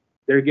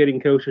 They're getting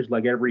coasters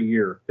like every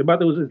year. About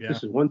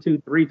this is 1,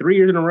 2, 3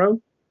 years in a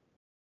row.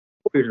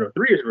 4 years in a row,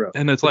 3 years in a row.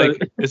 And it's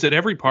like, is it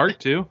every park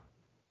too?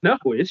 No,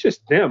 it's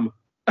just them.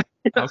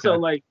 Okay. So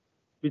like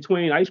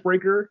between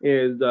Icebreaker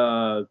and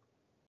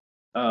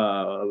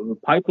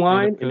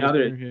Pipeline, and now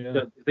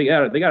they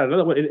got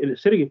another one in the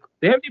city.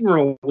 They haven't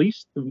even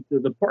released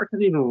the park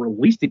hasn't even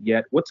released it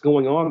yet. What's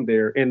going on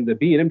there? And the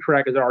B&M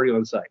track is already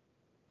on site.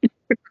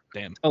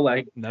 Damn. So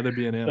like another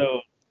B&M. So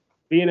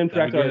B&M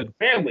tracks are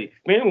families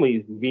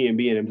B&M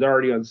is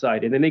already on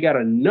site, and then they got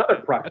another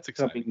project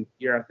coming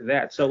year after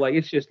that. So like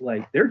it's just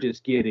like they're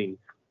just getting.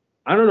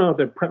 I don't know if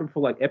they're prepping for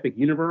like Epic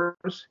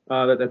Universe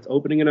that's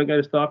opening and that kind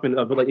of stuff, and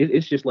but like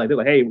it's just like they're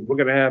like, hey, we're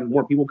gonna have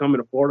more people coming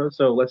to Florida,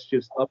 so let's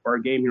just up our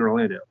game here in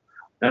Orlando.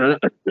 I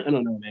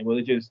don't know, man. Well,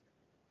 it just.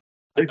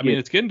 I mean,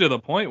 it's getting to the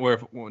point where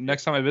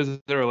next time I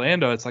visit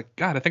Orlando, it's like,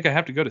 God, I think I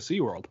have to go to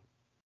SeaWorld.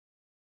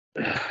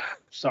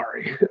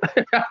 Sorry.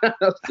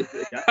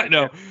 I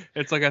know.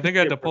 It's like I think I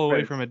had to pull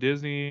away from a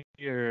Disney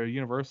or a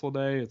Universal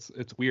day.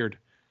 It's weird.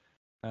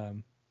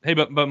 Hey,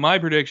 but my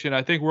prediction,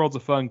 I think Worlds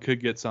of Fun could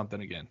get something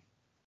again.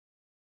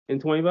 In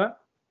 25?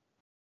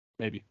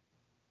 Maybe.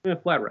 Yeah,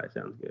 flat ride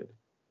sounds good.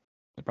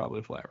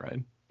 Probably a flat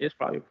ride. It's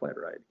probably a flat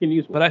ride. You can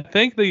use one. But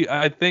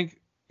I think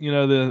you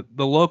know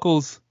the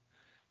locals.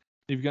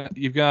 You've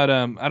got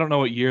I don't know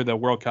what year the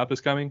World Cup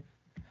is coming,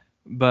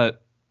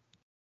 but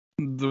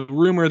the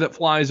rumor that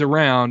flies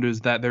around is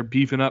that they're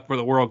beefing up for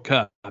the World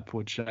Cup,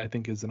 which I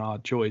think is an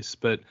odd choice.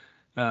 But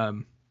I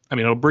mean,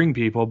 it'll bring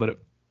people, but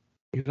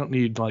you don't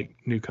need like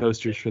new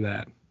coasters for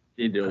that.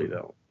 You really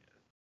don't.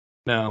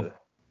 No.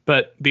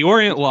 But the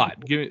Orient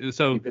lot,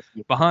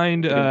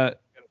 behind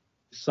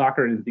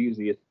soccer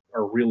enthusiasts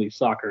are really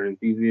soccer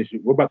enthusiasts.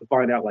 We're about to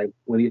find out, like,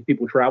 when these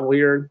people travel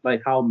here,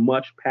 like how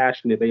much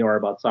passionate they are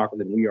about soccer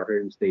than we are here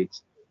in the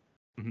States.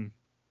 Mm-hmm.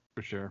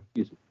 For sure.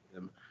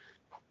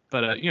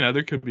 But you know,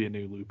 there could be a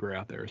new looper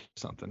out there or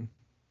something.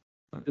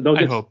 Don't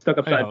get stuck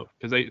upside. I hope,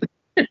 because they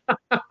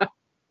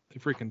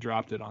freaking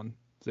dropped it on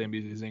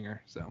Zambezi Zinger.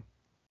 So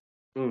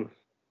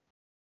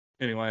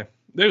anyway,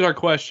 there's our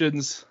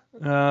questions.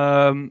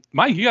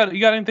 Mike, you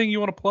got anything you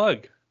want to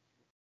plug?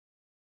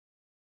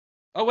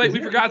 Oh wait,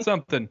 we forgot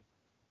something.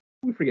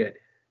 We forget.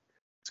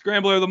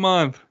 Scrambler of the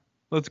month.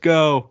 Let's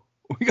go.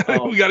 We got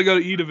to go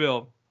to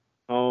Edaville.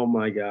 Oh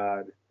my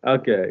God.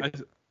 Okay.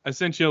 I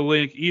sent you a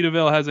link.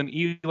 Edaville has an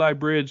Eli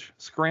Bridge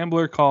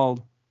scrambler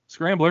called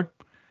Scrambler.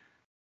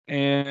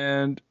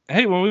 And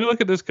hey, when we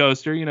look at this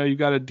coaster, you know, you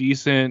got a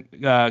decent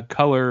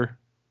color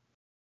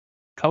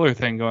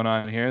thing going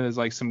on here. There's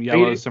like some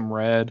yellow, some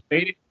red.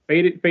 Faded.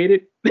 Very,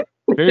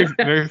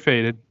 very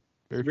faded.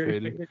 Very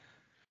faded.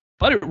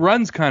 But it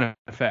runs kind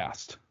of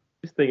fast.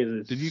 This thing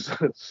is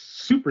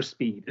super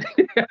speed.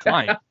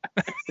 Flying.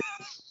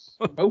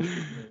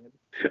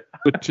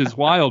 Which is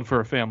wild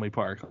for a family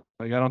park.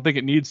 Like, I don't think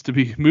it needs to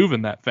be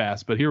moving that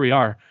fast, but here we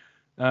are.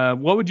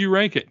 What would you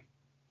rank it?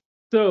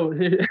 So,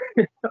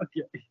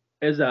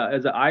 as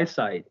an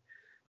eyesight,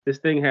 this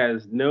thing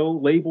has no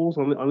labels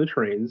on the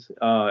trains.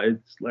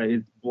 It's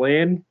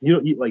bland.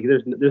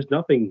 There's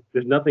nothing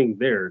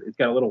there. It's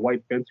got a little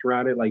white fence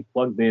around it, like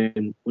plugged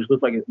in, which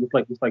looks like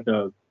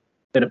an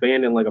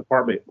abandoned like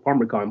apartment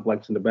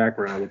complex in the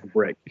background with a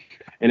brick,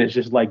 and it's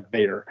just like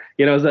there.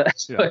 You know,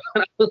 it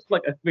looks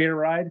like a fair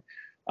ride.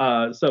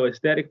 So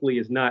aesthetically,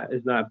 it's not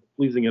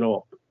pleasing at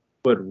all.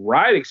 But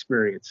ride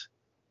experience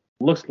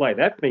looks like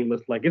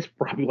it's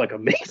probably like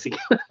amazing.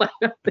 Like,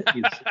 that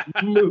thing is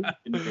smooth.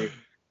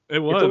 It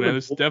was, man.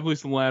 There's definitely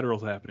some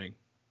laterals happening.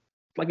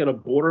 Like in a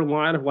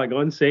borderline of like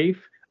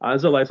unsafe.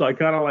 So I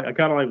kind of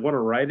want to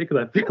ride it because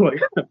I feel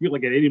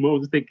like at any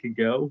moment this thing could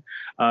go.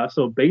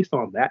 So based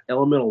on that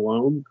element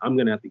alone, I'm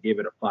gonna have to give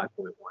it a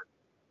 5.1.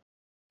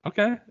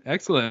 Okay,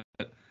 excellent.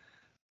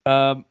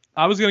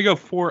 I was gonna go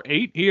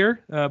 4.8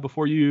 here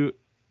before you.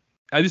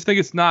 I just think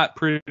it's not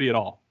pretty at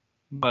all.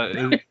 But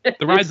the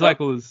ride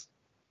cycle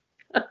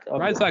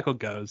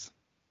goes.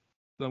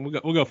 So we'll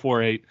go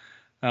 4.8.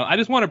 I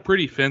just want a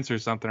pretty fence or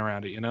something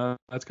around it, you know.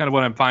 That's kind of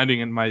what I'm finding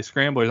in my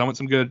scramblers. I want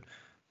some good,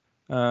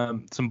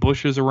 some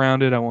bushes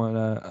around it. I want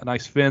a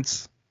nice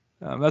fence.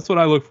 That's what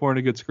I look for in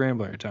a good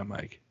scrambler every time,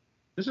 Mike.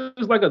 This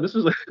is like a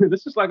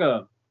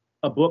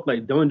book,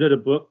 like don't judge a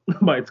book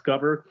by its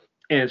cover,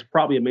 and it's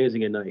probably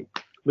amazing at night.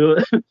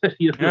 This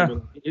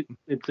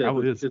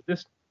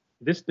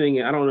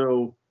thing. I don't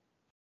know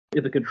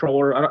if the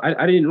controller.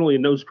 I didn't really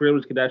know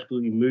scramblers could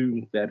actually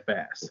move that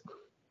fast.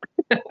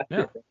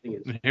 Yeah,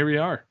 here we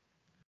are.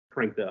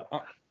 Cranked up.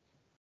 All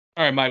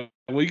right, Mike.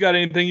 Well, you got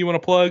anything you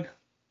want to plug?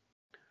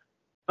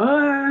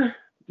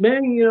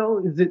 Man,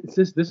 it's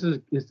just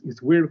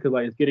it's weird because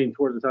like it's getting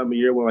towards the time of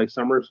year where like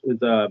summer is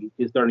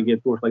starting to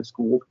get towards like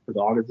school because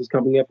August is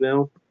coming up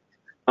now.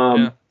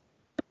 Yeah.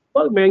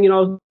 But man, I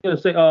was gonna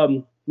say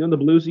the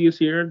Bluesy is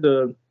here,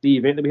 the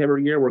event that we have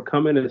every year. We're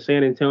coming to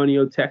San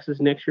Antonio, Texas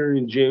next year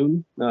in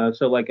June.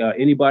 So like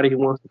anybody who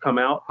wants to come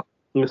out,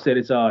 like I said,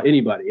 it's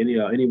anybody,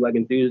 any like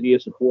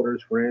enthusiasts,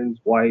 supporters, friends,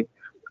 white,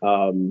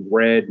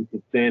 red,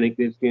 Hispanic,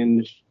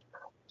 skin,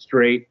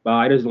 straight,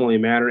 it doesn't really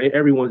matter.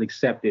 Everyone's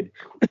accepted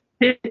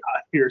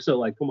here. So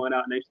like, come on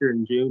out next year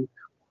in June.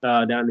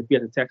 Down in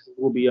Fiesta, Texas,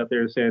 we'll be up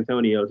there in San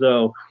Antonio.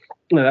 So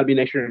that'll be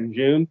next year in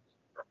June.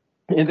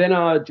 And then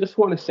just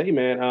want to say,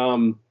 man,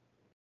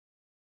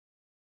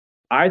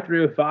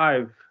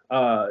 I-305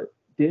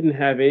 didn't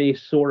have any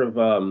sort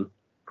of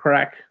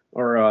crack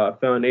or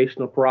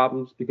foundational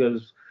problems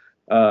because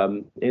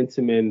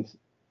Intamin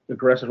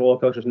aggressive roller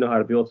coasters know how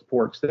to build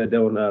supports that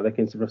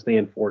can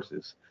withstand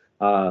forces.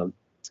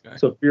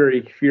 So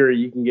Fury,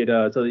 you can get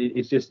so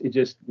it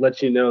just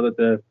lets you know that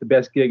the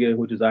best Giga,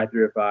 which is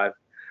I-305,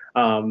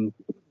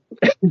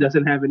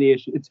 doesn't have any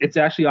issue. It's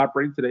actually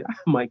operating today. I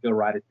might go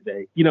ride it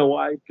today. You know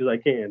why? Because I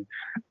can.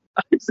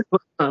 So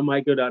I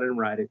might go down and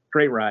ride it.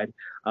 Great ride.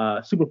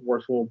 Super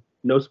forceful.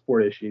 No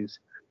support issues.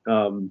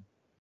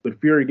 But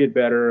Fury get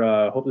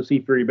better. Hope to see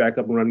Fury back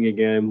up and running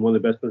again. One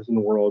of the best places in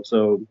the world.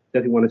 So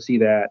definitely want to see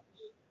that.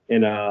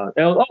 And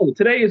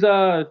today is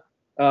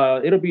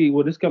it'll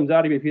be this comes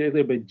out a few days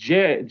later. But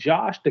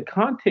Josh, the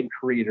content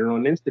creator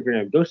on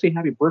Instagram, go say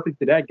happy birthday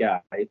to that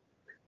guy.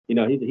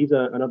 He's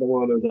another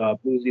one of those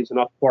bluesies and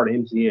also part of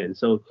MCN.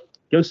 So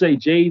go say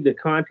Jay, the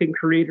content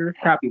creator,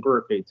 happy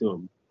birthday to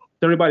him.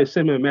 So everybody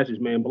send him a message,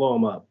 man. Blow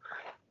him up.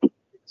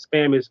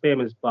 Spam his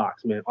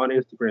box, man, on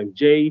Instagram.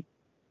 Jay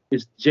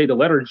is J, the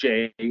letter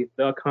J,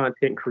 the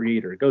content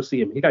creator. Go see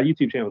him. He got a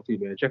YouTube channel too,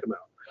 man. Check him out.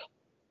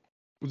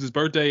 Was his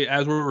birthday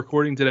as we're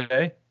recording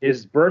today?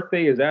 His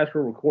birthday is as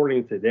we're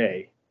recording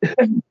today.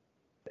 So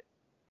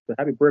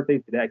happy birthday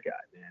to that guy,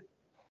 man.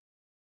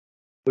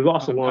 We've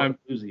also won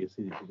enthusiasts.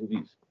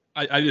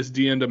 I just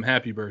DM'd him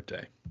happy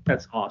birthday.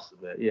 That's awesome,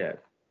 man. Yeah.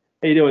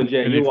 How you doing,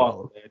 Jay? You're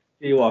welcome, man.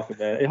 You're welcome,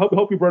 man. I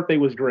hope your birthday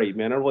was great,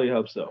 man. I really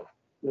hope so.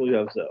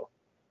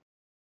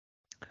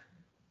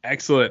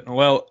 Excellent.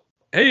 Well,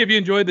 hey, if you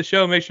enjoyed the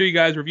show, make sure you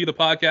guys review the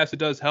podcast. It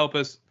does help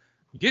us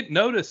get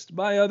noticed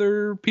by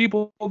other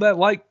people that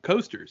like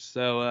coasters.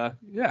 So,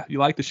 you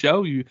like the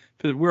show,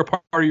 we're a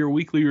part of your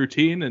weekly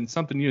routine and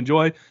something you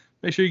enjoy,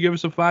 make sure you give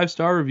us a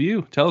 5-star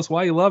review. Tell us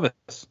why you love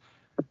us.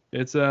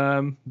 It's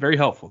very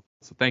helpful.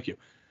 So thank you.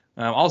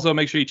 Also,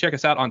 make sure you check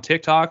us out on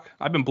TikTok.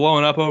 I've been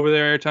blowing up over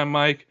there every time,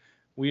 Mike.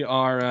 We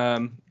are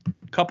a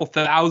couple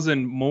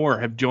thousand more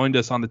have joined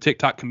us on the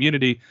TikTok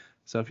community.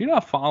 So if you're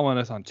not following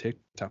us on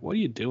TikTok, what are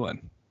you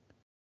doing?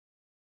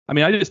 I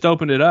mean, I just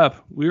opened it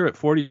up. We were at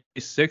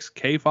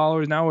 46K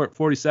followers. Now we're at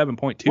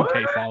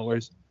 47.2K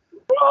followers.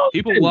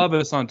 People love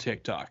us on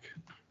TikTok.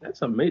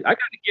 That's amazing. I got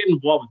to get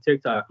involved with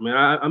TikTok,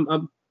 man.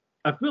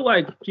 I feel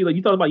like,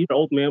 you talk about you're the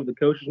old man with the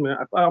coasters, man.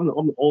 I feel like I'm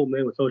the old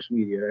man with social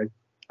media. Man.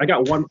 I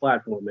got one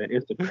platform, man,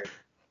 Instagram.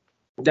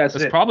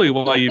 That's probably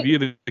why you view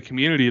the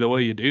community the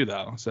way you do,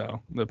 though.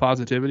 So the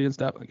positivity and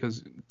stuff.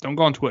 Because don't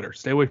go on Twitter.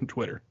 Stay away from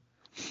Twitter.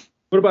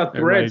 What about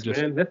Threads,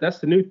 man? That's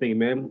the new thing,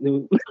 man.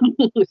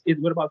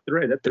 What about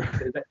Threads?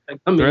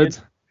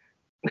 Threads.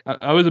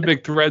 I was a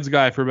big Threads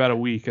guy for about a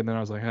week, and then I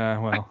was like,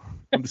 well,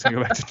 I'm just gonna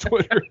go back to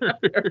Twitter.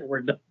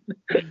 We're done.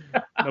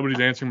 Nobody's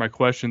answering my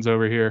questions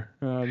over here.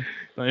 But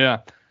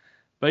yeah,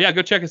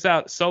 go check us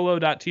out.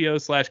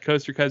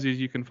 solo.to/coastercousins.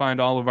 You can find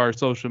all of our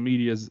social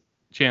medias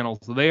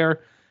channels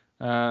there.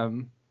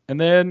 And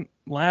then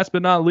last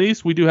but not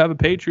least, we do have a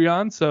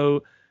Patreon.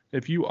 So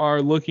if you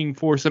are looking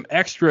for some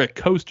extra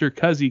Coaster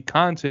Cuzzy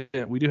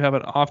content, we do have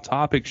an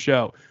off-topic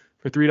show.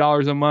 For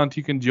 $3 a month,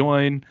 you can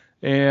join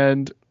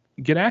and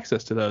get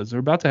access to those. We're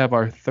about to have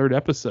our 3rd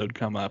episode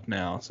come up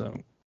now. So,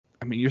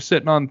 I mean, you're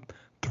sitting on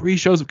 3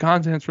 shows of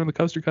content from the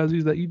Coaster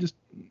Cuzzies that you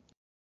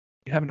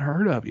haven't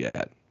heard of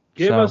yet.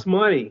 Give us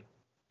money.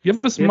 Give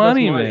us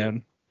money,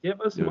 man.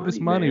 Give us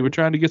money. Man. We're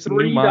trying to get some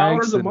new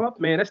mics. $3 a month,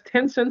 man. That's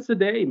 10 cents a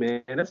day,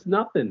 man. That's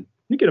nothing.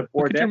 You can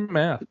afford that. Your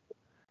math.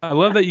 I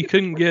love that you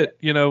couldn't get,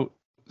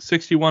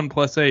 61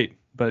 plus 8,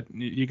 but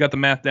you got the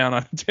math down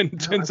on 10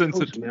 cents a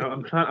day.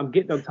 I'm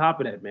getting on top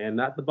of that, man,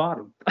 not the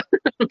bottom.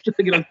 I'm trying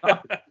to get on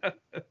top of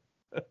it.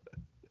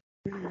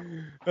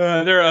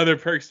 There are other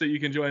perks that you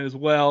can join as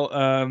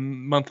well.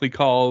 Monthly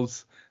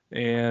calls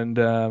and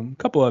a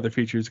couple other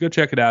features. Go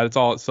check it out. It's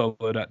all at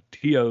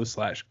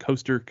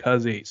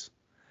solo.to/coastercuzzies.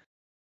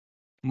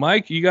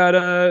 Mike, you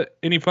got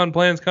any fun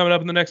plans coming up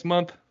in the next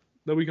month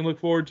that we can look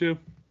forward to?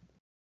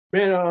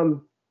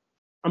 Man,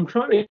 I'm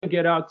trying to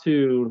get out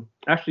to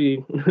I'm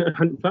trying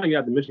to get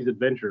out to Michigan's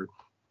Adventure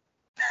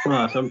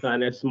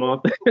sometime next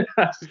month.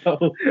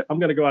 So I'm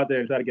gonna go out there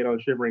and try to get on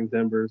Shivering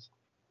Timbers.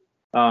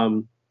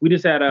 We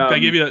just had.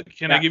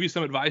 Can I give you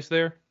some advice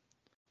there?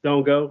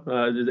 Don't go.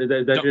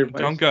 Is that your advice?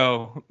 Don't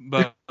go.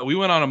 But we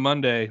went on a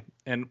Monday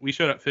and we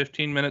showed up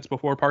 15 minutes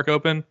before park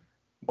open.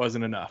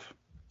 Wasn't enough.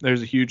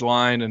 There's a huge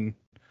line and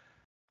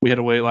we had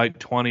to wait like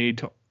 20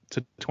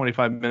 to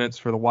 25 minutes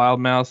for the wild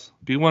mouse.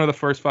 Be one of the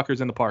first fuckers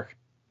in the park.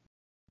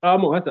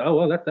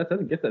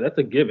 That's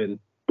a given.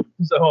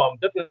 So I'm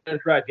definitely gonna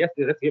try. Yes,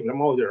 that's a given.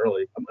 I'm always there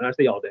early. I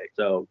stay all day,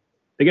 so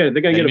they're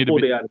gonna get a full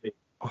day out of me.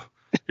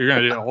 You're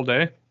gonna do it all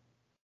day?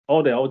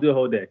 All day. I'll do a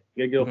whole day.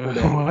 You gotta get a full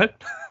day.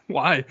 What?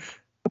 Why?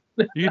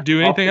 You can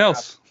do anything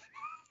else.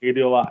 You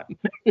can do a lot.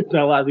 There's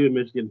not a lot to do in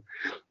Michigan.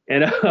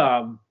 And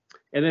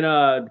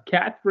then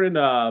Catherine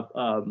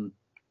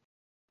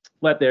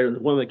left there,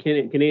 one of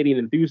the Canadian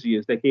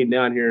enthusiasts that came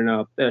down here,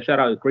 and shout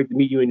out, great to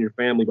meet you and your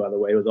family, by the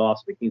way. It was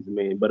awesome at Kings of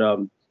Maine. But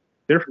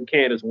they're from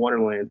Canada's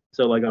Wonderland,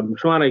 so like I'm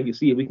trying to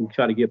see if we can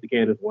try to get the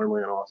Canada's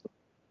Wonderland also.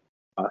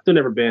 Still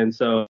never been,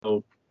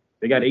 so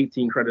they got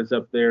 18 credits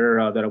up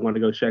there that I want to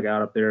go check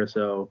out up there.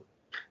 So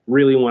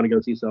really want to go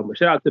see some. But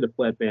shout out to the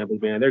Flett family,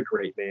 man. They're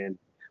great, man.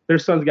 Their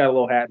son's got a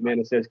little hat, man,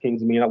 that says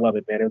Kings of Maine. I love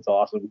it, man. It's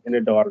awesome. And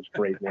their daughter's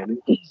great, man.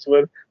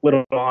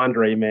 Little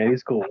Andre, man.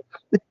 He's cool.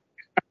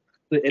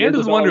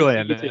 Canada's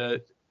Wonderland.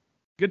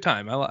 Good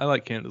time. I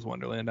like Canada's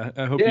Wonderland.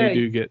 I hope you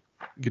do get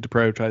to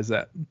prioritize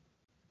that.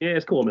 Yeah,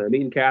 it's cool, man.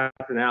 Meeting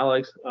Catherine,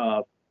 Alex,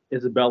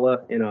 Isabella,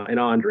 and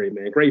Andre,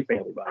 man. Great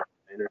family, by the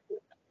way, man.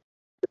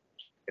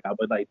 Yeah,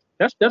 but like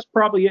that's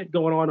probably it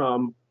going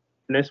on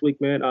next week,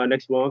 man.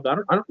 Next month. I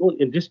don't really,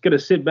 and just gonna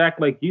sit back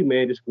like you,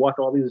 man. Just watch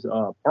all these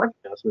park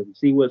announcements and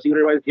see what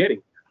everybody's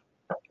getting.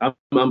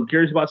 I'm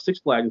curious about Six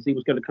Flags and see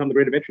what's gonna come to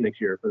Great Adventure next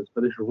year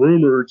for this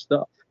rumored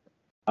stuff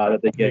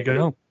that they get. There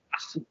you go.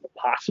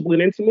 Possibly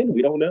an Intamin.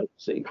 We don't know.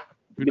 See.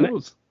 Who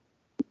knows?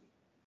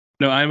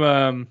 No, I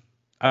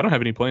don't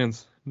have any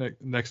plans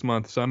next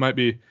month, so I might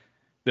be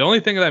the only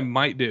thing that I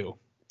might do.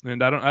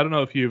 And I don't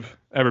know if you've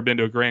ever been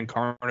to a Grand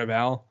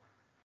Carnival.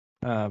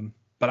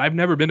 But I've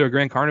never been to a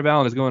Grand Carnival,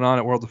 and it's going on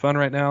at Worlds of Fun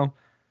right now.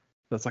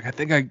 So it's like, I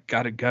think I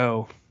gotta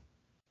go.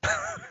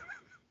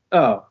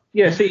 Oh,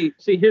 yeah. See,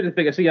 here's the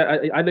thing.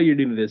 I know you're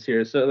new to this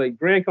here. So like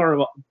Grand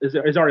Carnival is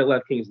already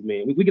left Kings of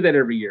Maine. We get that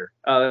every year.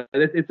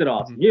 It's an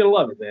awesome. You're gonna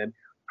love it, man.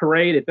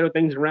 Parade, they throw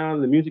things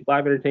around, the music,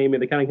 live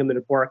entertainment, they kind of come to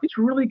the park. It's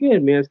really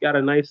good, man. It's got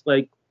a nice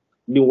like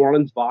New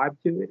Orleans vibe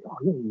to it. Oh,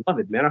 I love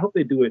it, man. I hope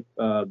they do it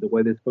the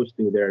way they're supposed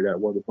to do there at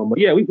World of Fun. But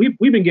yeah, we've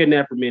been getting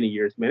that for many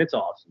years, man. It's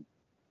awesome.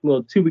 A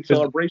little 2-week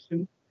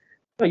celebration.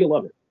 Oh, you'll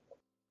love it.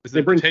 Is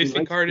the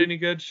tasting card any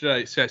good? Should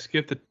I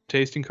skip the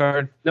tasting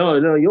card? No,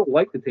 you don't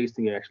like the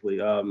tasting actually.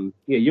 Yeah,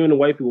 you and the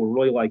wifey will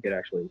really like it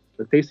actually.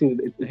 The tasting,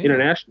 it's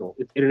international.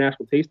 It's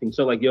international tasting.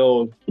 So like,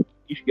 you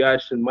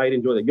guys might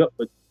enjoy the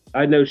but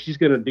I know she's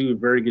gonna do a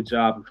very good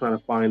job of trying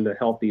to find the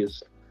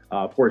healthiest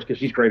for us because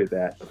she's great at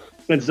that.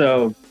 And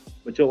so,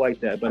 but you'll like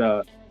that.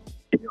 But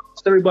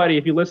so everybody,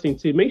 if you're listening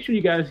to, make sure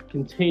you guys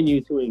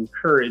continue to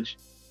encourage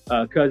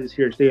Cuz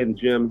here to stay in the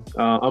gym.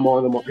 I'm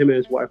on him and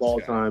his wife all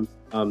the time.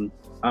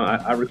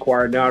 I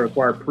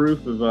require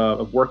proof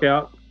of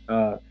workout.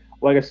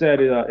 Like I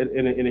said,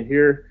 in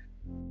here,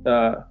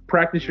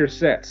 practice your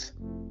sets.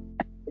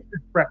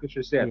 Practice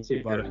your sets.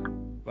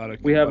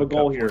 We have a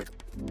goal here.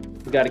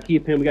 We got to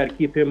keep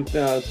him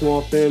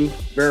small, thin,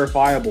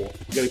 verifiable.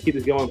 We got to keep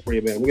this going for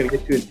you, man. We're gonna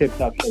get you in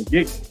tip-top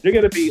shape. You're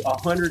gonna be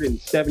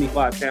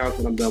 175 pounds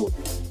when I'm done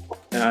with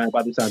you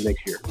by this time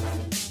next year.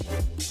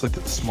 It's like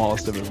the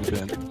smallest I've ever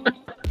been.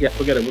 Yeah,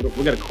 we're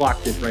gonna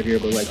clock this right here.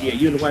 But like, yeah,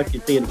 you and the wife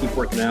continue to keep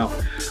working out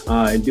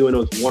and doing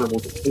those wonderful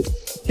things.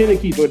 Continue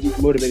to keep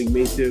motivating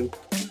me too.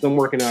 So I'm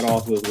working out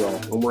also as well.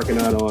 I'm working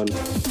out on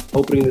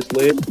opening this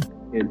lid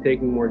and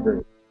taking more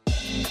drinks.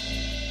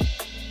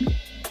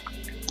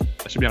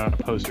 That should be on a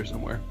poster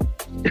somewhere.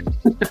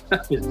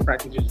 Just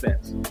practice your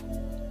sets.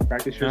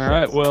 Practice your sets. All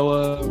right.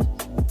 Well,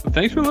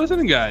 thanks for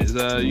listening, guys.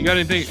 You got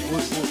anything?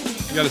 What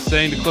you got a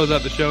saying to close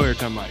out the show here,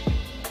 Tom Mike?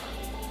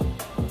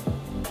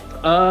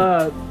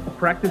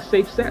 Practice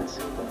safe sets.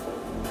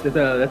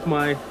 That's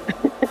my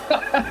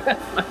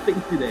my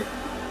thing today.